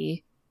that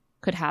we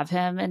could have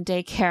him in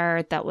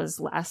daycare that was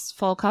less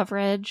full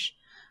coverage.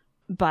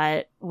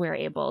 But we're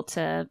able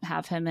to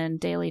have him in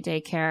daily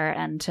daycare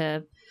and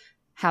to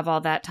have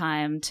all that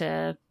time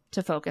to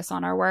focus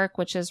on our work,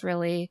 which is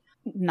really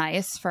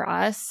nice for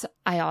us.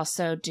 I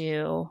also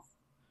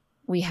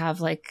we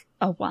have, like,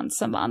 a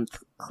once a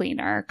month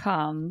cleaner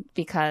come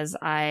because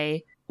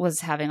I was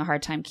having a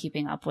hard time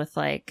keeping up with,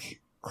 like,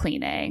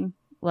 cleaning.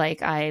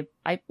 Like,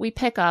 we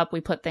pick up,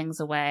 we put things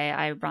away.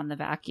 I run the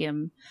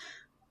vacuum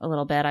a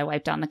little bit. I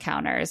wipe down the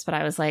counters, but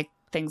I was like,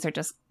 things are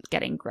just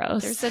getting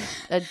gross. There's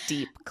a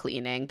deep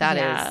cleaning.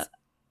 That is.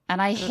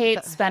 And I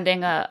hate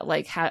spending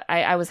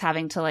I was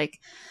having to, like,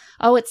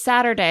 oh, it's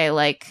Saturday,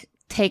 like,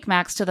 take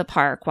Max to the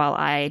park while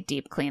I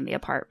deep clean the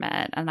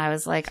apartment. And I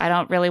was like, I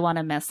don't really want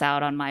to miss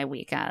out on my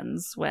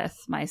weekends with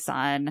my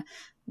son.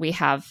 We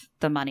have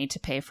the money to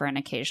pay for an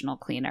occasional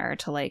cleaner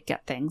to, like,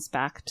 get things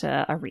back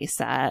to a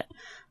reset.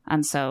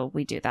 And so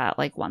we do that,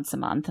 like, once a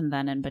month. And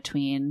then in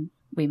between,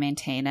 we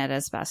maintain it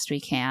as best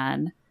we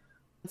can.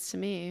 To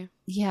me.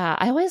 Yeah.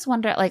 I always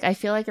wonder, like, I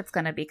feel like it's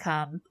going to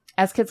become,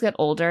 as kids get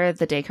older,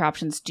 the daycare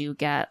options do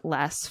get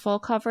less full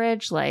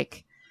coverage.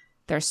 Like,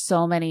 there's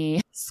so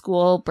many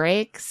school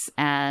breaks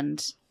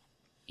and,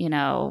 you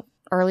know,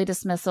 early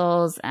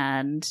dismissals,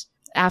 and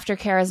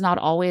aftercare is not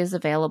always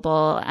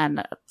available.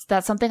 And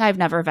that's something I've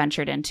never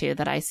ventured into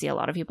that I see a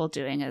lot of people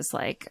doing is,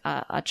 like,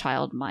 a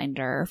child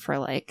minder for,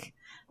 like,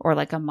 or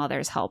like a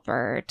mother's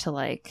helper to,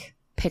 like,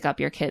 pick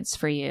up your kids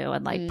for you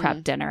and like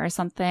prep dinner or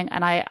something.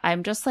 And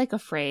I'm just like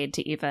afraid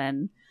to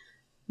even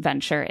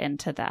venture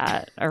into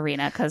that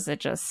arena because it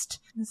just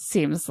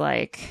seems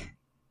like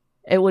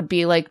it would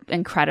be like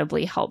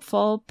incredibly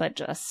helpful, but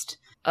just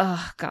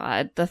oh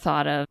god, the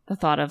thought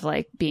of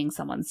like being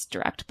someone's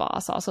direct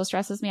boss also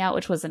stresses me out,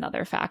 which was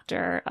another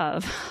factor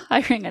of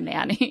hiring a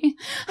nanny.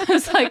 I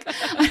was like,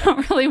 I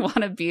don't really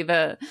want to be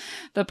the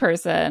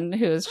person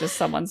who is just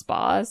someone's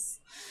boss.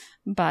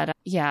 But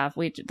yeah,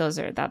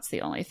 that's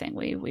the only thing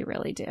we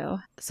really do.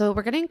 So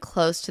we're getting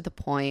close to the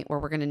point where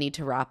we're going to need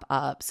to wrap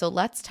up. So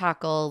let's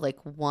tackle like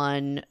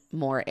one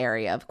more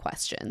area of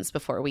questions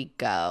before we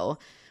go.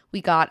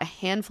 We got a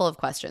handful of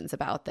questions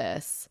about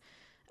this,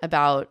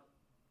 about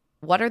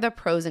what are the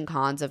pros and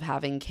cons of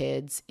having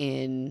kids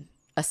in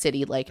a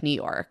city like New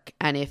York?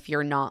 And if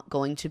you're not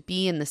going to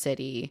be in the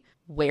city,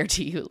 where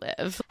do you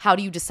live? How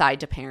do you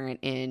decide to parent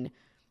in,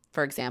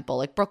 for example,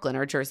 like Brooklyn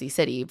or Jersey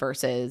City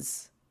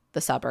versus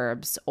the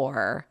suburbs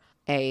or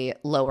a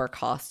lower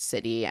cost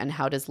city? And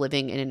how does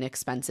living in an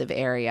expensive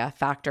area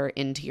factor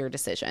into your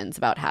decisions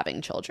about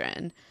having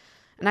children?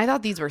 And I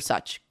thought these were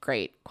such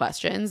great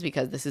questions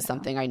because this is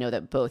something I know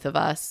that both of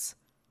us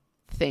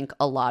think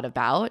a lot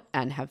about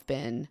and have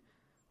been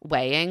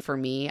weighing. For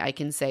me, I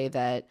can say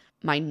that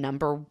my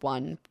number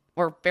one,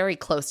 or very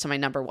close to my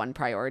number one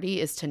priority,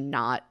 is to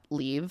not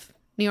leave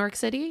New York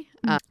City.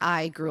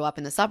 I grew up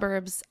in the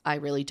suburbs. I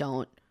really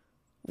don't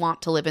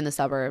want to live in the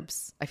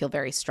suburbs. I feel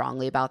very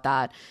strongly about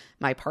that.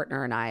 My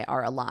partner and I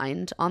are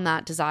aligned on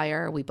that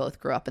desire. We both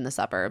grew up in the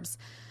suburbs.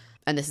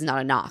 And this is not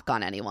a knock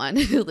on anyone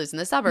who lives in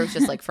the suburbs.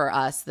 Just like for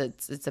us,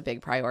 it's a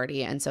big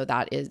priority. And so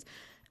that is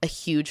a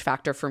huge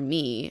factor for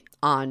me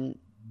on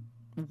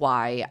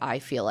why I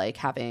feel like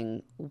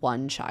having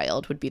one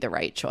child would be the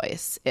right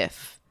choice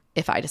if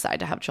I decide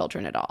to have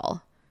children at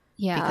all.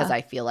 Yeah. Because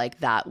I feel like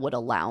that would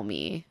allow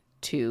me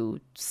to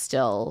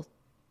still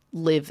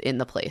live in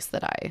the place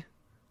that I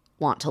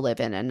want to live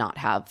in and not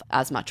have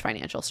as much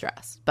financial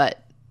stress.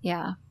 But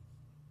yeah,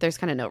 there's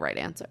kind of no right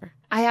answer.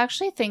 I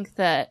actually think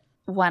that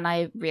when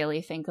I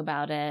really think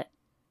about it,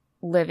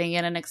 living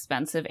in an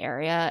expensive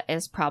area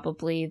is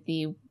probably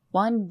the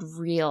one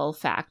real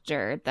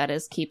factor that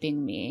is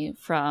keeping me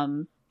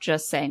from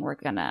just saying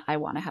I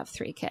want to have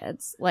 3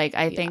 kids. Like,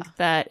 I think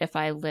that if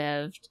I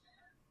lived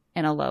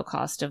in a low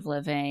cost of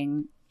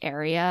living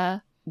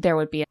area, there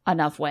would be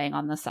enough weighing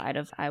on the side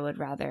of I would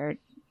rather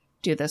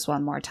do this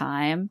one more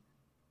time.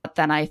 But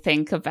then I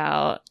think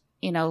about,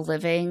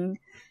 living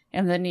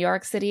in the New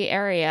York City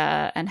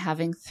area and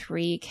having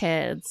 3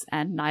 kids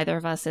and neither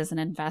of us is an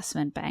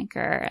investment banker.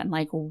 And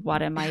like,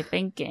 what am I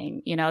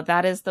thinking?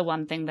 That is the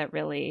one thing that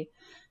really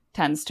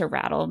tends to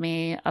rattle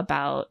me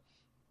about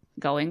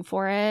going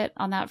for it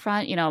on that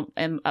front.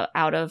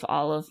 Out of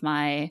all of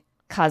my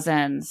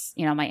cousins,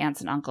 my aunts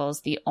and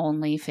uncles, the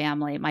only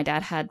family, my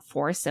dad had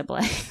 4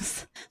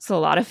 siblings. So a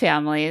lot of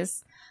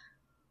families.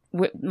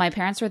 My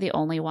parents were the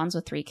only ones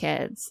with 3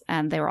 kids.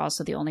 And they were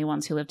also the only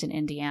ones who lived in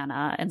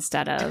Indiana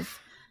instead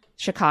of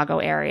Chicago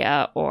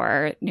area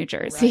or New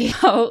Jersey. Right.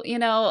 So,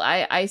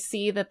 I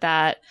see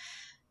that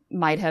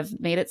might have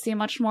made it seem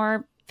much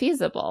more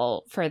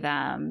feasible for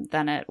them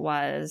than it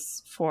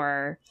was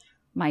for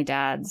my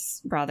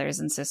dad's brothers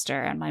and sister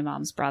and my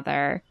mom's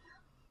brother,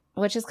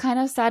 which is kind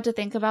of sad to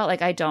think about.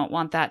 Like, I don't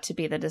want that to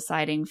be the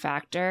deciding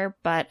factor.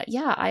 But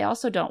yeah, I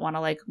also don't want to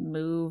like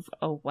move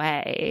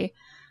away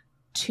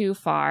too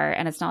far.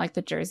 And it's not like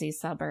the Jersey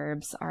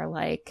suburbs are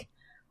like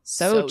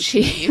so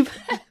cheap.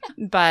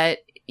 But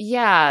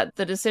yeah,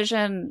 the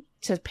decision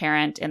to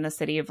parent in the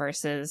city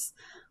versus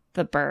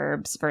the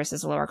burbs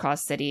versus a lower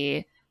cost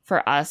city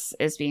for us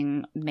is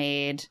being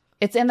made.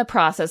 It's in the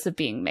process of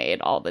being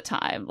made all the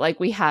time. Like,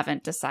 we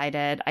haven't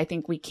decided. I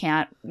think we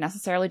can't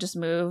necessarily just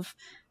move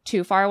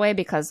too far away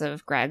because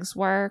of Greg's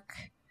work.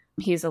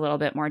 He's a little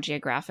bit more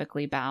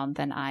geographically bound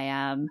than I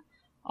am.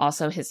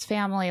 Also, his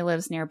family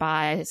lives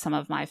nearby. Some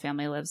of my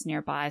family lives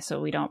nearby.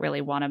 So we don't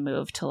really want to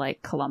move to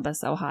like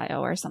Columbus,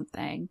 Ohio or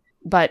something.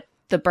 But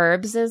the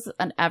burbs is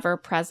an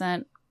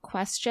ever-present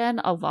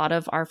question. A lot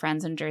of our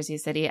friends in Jersey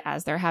City,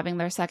 as they're having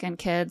their second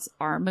kids,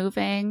 are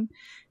moving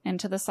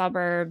into the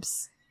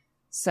suburbs.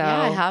 So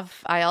yeah,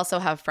 I also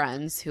have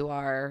friends who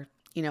are,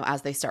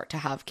 as they start to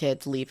have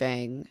kids,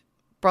 leaving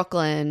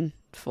Brooklyn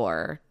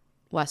for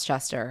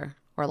Westchester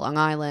or Long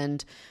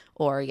Island,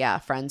 or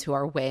friends who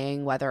are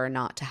weighing whether or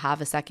not to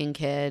have a second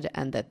kid,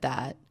 and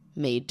that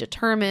may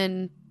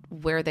determine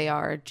where they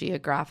are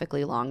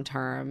geographically long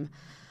term.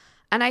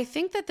 And I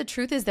think that the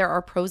truth is there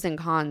are pros and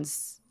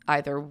cons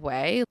either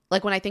way.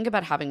 Like, when I think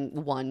about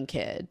having one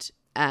kid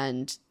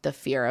and the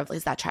fear of,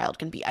 is that child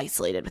can be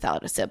isolated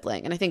without a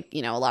sibling? And I think,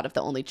 a lot of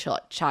the only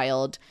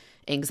child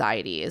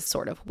anxiety is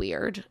sort of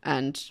weird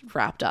and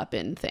wrapped up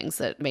in things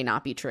that may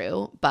not be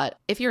true. But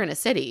if you're in a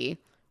city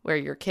where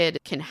your kid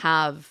can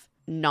have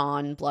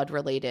non-blood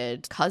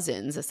related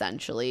cousins,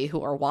 essentially,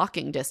 who are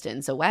walking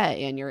distance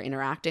away, and you're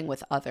interacting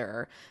with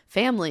other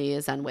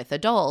families and with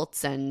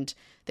adults, and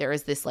there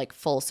is this like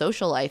full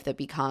social life that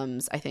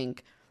becomes, I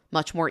think,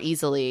 much more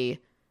easily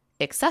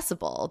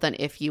accessible than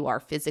if you are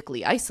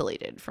physically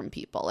isolated from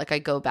people. Like I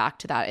go back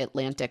to that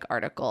Atlantic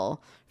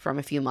article from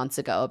a few months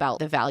ago about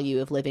the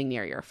value of living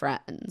near your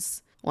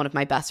friends. One of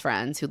my best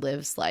friends who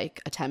lives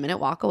like a 10-minute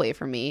walk away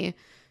from me,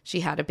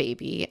 she had a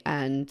baby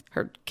and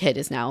her kid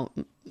is now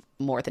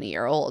more than a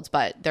year old.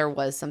 But there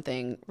was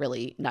something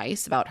really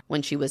nice about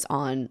when she was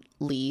on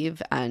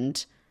leave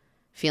and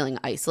feeling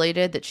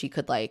isolated that she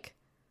could like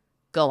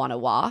go on a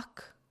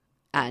walk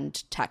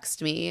and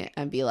text me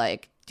and be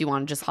like, do you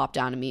want to just hop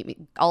down and meet me?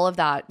 All of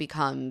that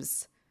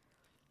becomes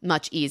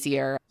much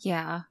easier.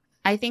 Yeah.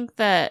 I think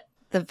that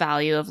the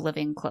value of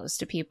living close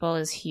to people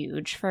is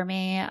huge for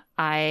me.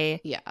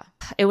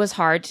 It was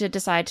hard to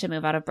decide to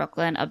move out of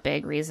Brooklyn. A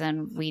big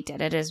reason we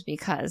did it is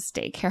because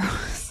daycare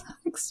was so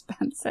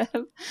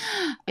expensive.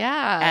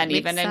 Yeah. And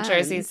even in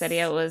Jersey City,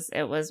 it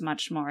was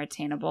much more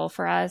attainable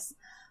for us.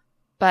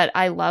 But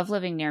I love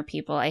living near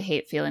people. I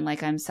hate feeling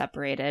like I'm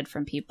separated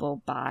from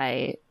people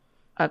by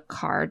a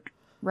car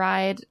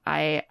ride.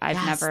 I've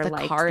never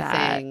liked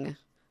that. Thing.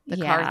 The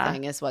car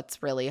thing is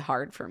what's really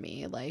hard for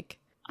me. Like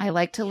I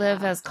like to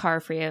live as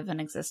car-free of an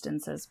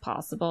existence as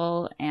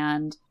possible.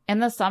 And in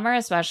the summer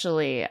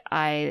especially,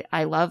 I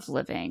love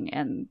living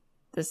in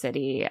the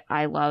city.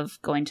 I love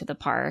going to the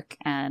park,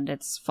 and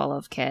it's full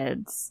of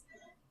kids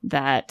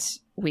that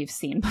we've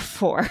seen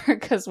before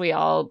because we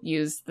all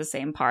use the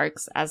same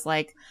parks as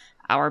like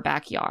our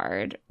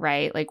backyard,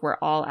 right? Like we're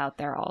all out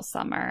there all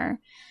summer.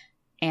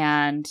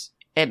 And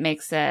it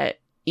makes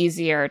it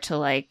easier to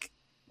like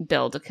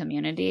build a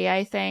community,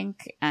 I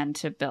think, and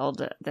to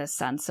build this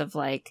sense of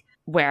like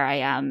where I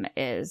am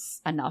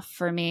is enough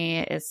for me,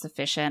 is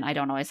sufficient. I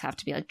don't always have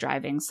to be like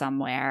driving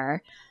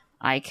somewhere.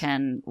 I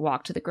can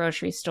walk to the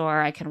grocery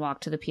store. I can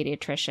walk to the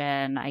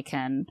pediatrician. I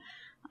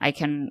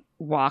can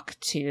walk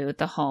to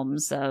the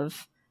homes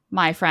of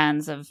my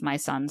friends, of my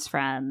son's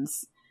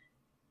friends.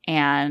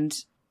 And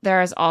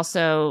there is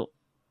also,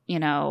 you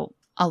know,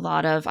 a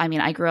lot of, I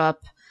mean, I grew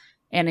up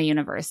in a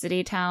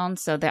university town,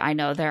 so that I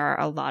know there are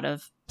a lot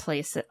of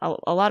places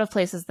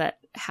that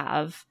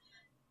have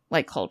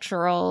like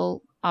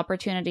cultural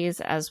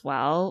opportunities as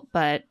well,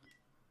 but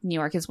New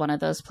York is one of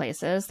those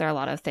places. There are a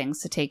lot of things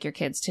to take your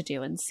kids to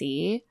do and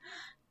see,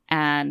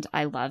 and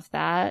I love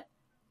that.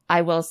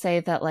 I will say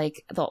that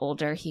like the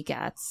older he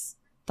gets,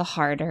 the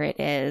harder it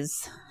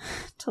is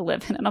to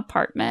live in an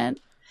apartment.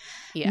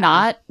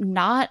 Yeah.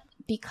 Not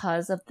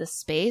because of the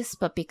space,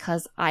 but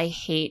because I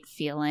hate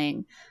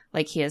feeling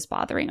like he is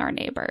bothering our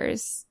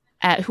neighbors,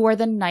 who are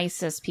the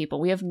nicest people.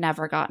 We have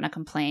never gotten a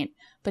complaint,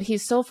 but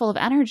he's so full of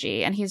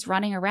energy and he's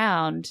running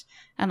around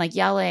and like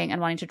yelling and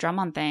wanting to drum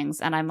on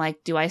things. And I'm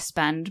like, do I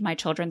spend my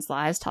children's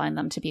lives telling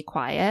them to be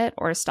quiet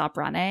or stop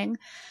running?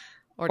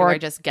 Or do I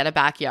just get a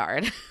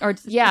backyard? or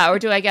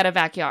do I get a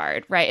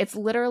backyard? Right. It's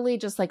literally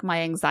just like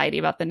my anxiety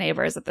about the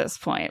neighbors at this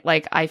point.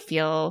 Like I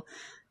feel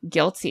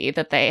guilty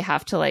that they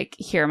have to like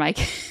hear my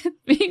kid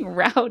being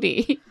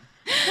rowdy.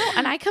 No,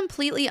 and I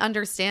completely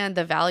understand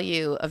the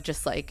value of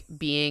just like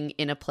being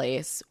in a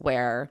place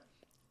where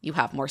you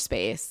have more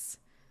space.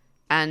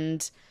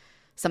 And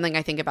something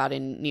I think about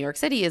in New York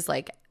City is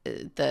like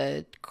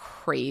the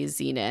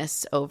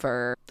craziness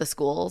over the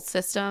school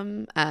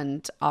system.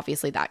 And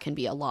obviously that can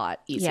be a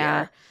lot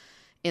easier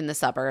in the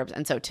suburbs.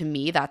 And so to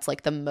me, that's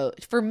like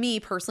for me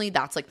personally,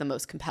 that's like the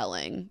most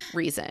compelling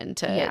reason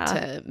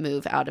to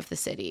move out of the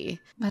city.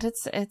 But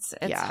it's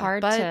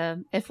hard to,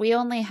 if we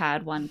only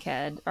had one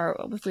kid,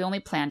 or if we only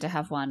planned to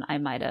have one, we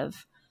might have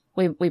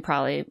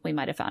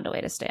found a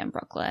way to stay in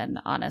Brooklyn,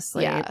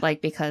 honestly. Yeah.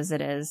 Like, because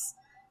it's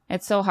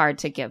so hard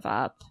to give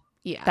up.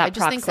 Yeah. That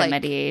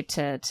proximity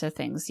to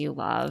things you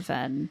love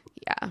and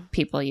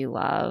people you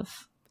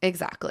love.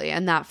 Exactly.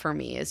 And that for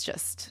me is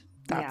just,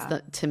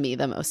 that's to me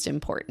the most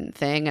important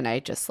thing. And I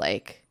just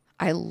like,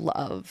 I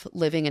love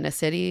living in a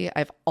city.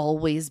 I've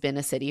always been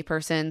a city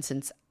person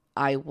since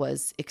I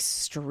was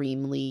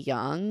extremely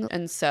young.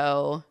 And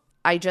so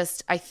I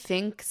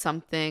think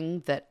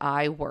something that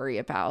I worry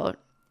about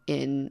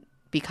in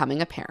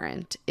becoming a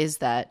parent is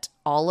that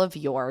all of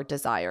your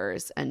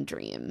desires and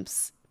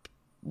dreams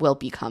will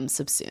become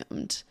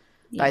subsumed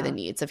by the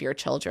needs of your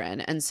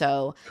children. And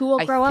so who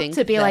will grow up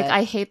to be like,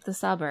 I hate the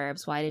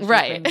suburbs. Why did you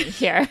bring me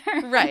here?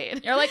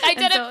 Right. You're like, I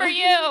did it for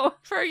you.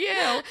 For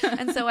you.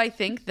 And so I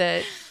think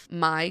that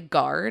my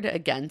guard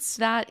against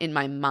that in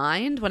my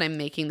mind when I'm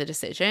making the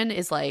decision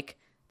is like,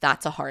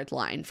 that's a hard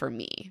line for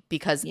me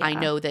because I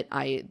know that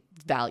I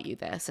value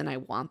this and I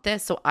want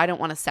this. So I don't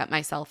want to set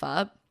myself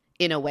up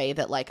in a way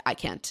that like, I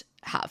can't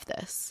have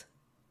this.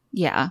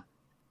 Yeah.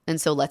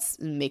 And so let's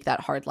make that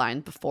hard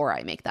line before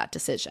I make that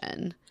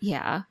decision.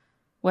 Yeah.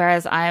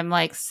 Whereas I'm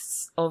like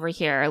over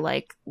here,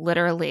 like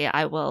literally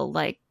I will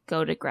like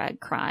go to Greg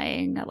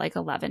crying at like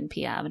 11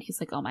 p.m. and he's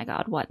like, oh my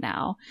God, what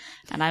now?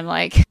 And I'm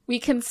like, we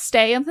can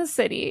stay in the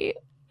city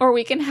or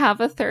we can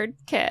have a third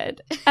kid.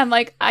 And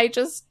like, I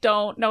just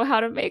don't know how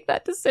to make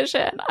that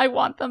decision. I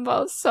want them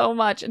both so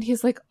much. And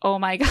he's like, oh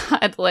my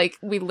God, like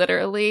we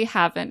literally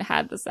haven't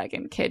had the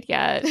second kid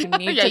yet. You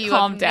need to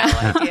calm down.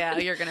 No idea how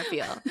you're going to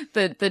feel.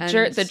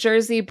 The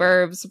Jersey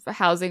burbs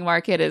housing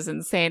market is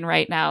insane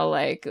right now.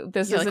 Like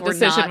this is a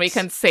decision we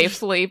can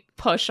safely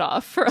push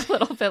off for a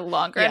little bit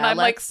longer. And I'm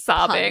like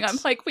sobbing. I'm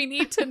like, we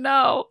need to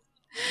know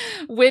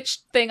which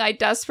thing I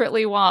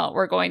desperately want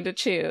we're going to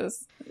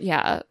choose.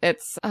 Yeah,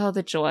 it's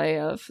the joy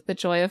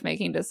of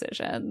making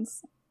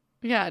decisions.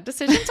 Yeah,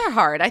 decisions are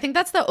hard. I think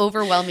that's the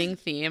overwhelming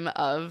theme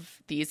of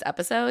these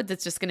episodes.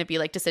 It's just going to be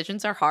like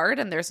decisions are hard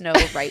and there's no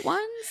right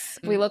ones.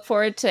 We look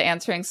forward to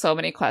answering so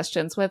many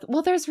questions with,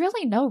 well, there's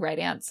really no right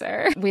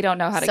answer. We don't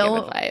know how to give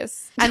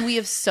advice. And we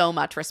have so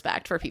much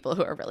respect for people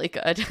who are really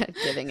good at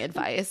giving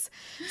advice.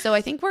 So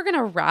I think we're going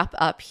to wrap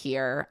up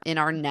here in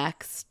our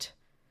next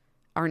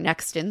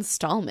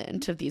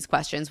installment of these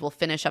questions. We'll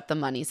finish up the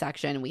money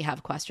section. We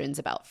have questions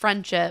about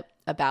friendship,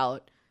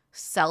 about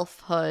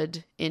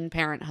selfhood in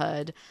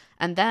parenthood,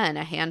 and then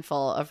a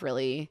handful of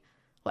really,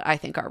 what I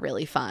think are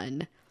really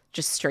fun,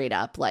 just straight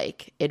up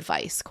like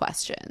advice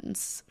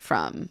questions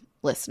from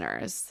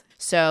listeners.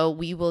 So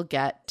we will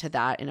get to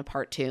that in a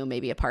part 2,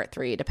 maybe a part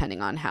 3, depending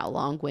on how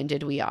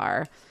long-winded we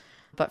are.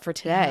 But for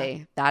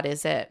today, that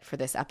is it for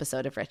this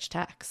episode of Rich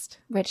Text.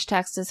 Rich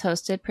Text is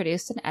hosted,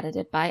 produced, and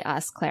edited by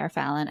us, Claire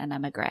Fallon and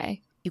Emma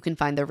Gray. You can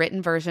find the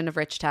written version of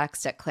Rich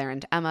Text at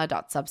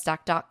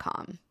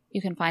claireandemma.substack.com.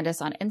 You can find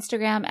us on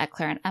Instagram at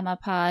Claire and Emma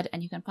Pod,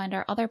 and you can find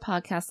our other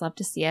podcast, Love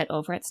to See It,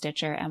 over at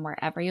Stitcher and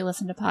wherever you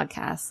listen to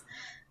podcasts,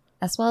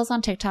 as well as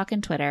on TikTok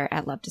and Twitter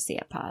at Love to See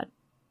It Pod.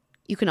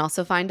 You can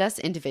also find us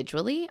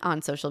individually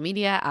on social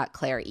media at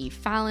Claire E.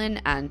 Fallon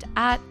and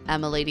at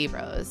Emma Lady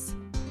Rose.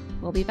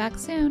 We'll be back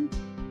soon.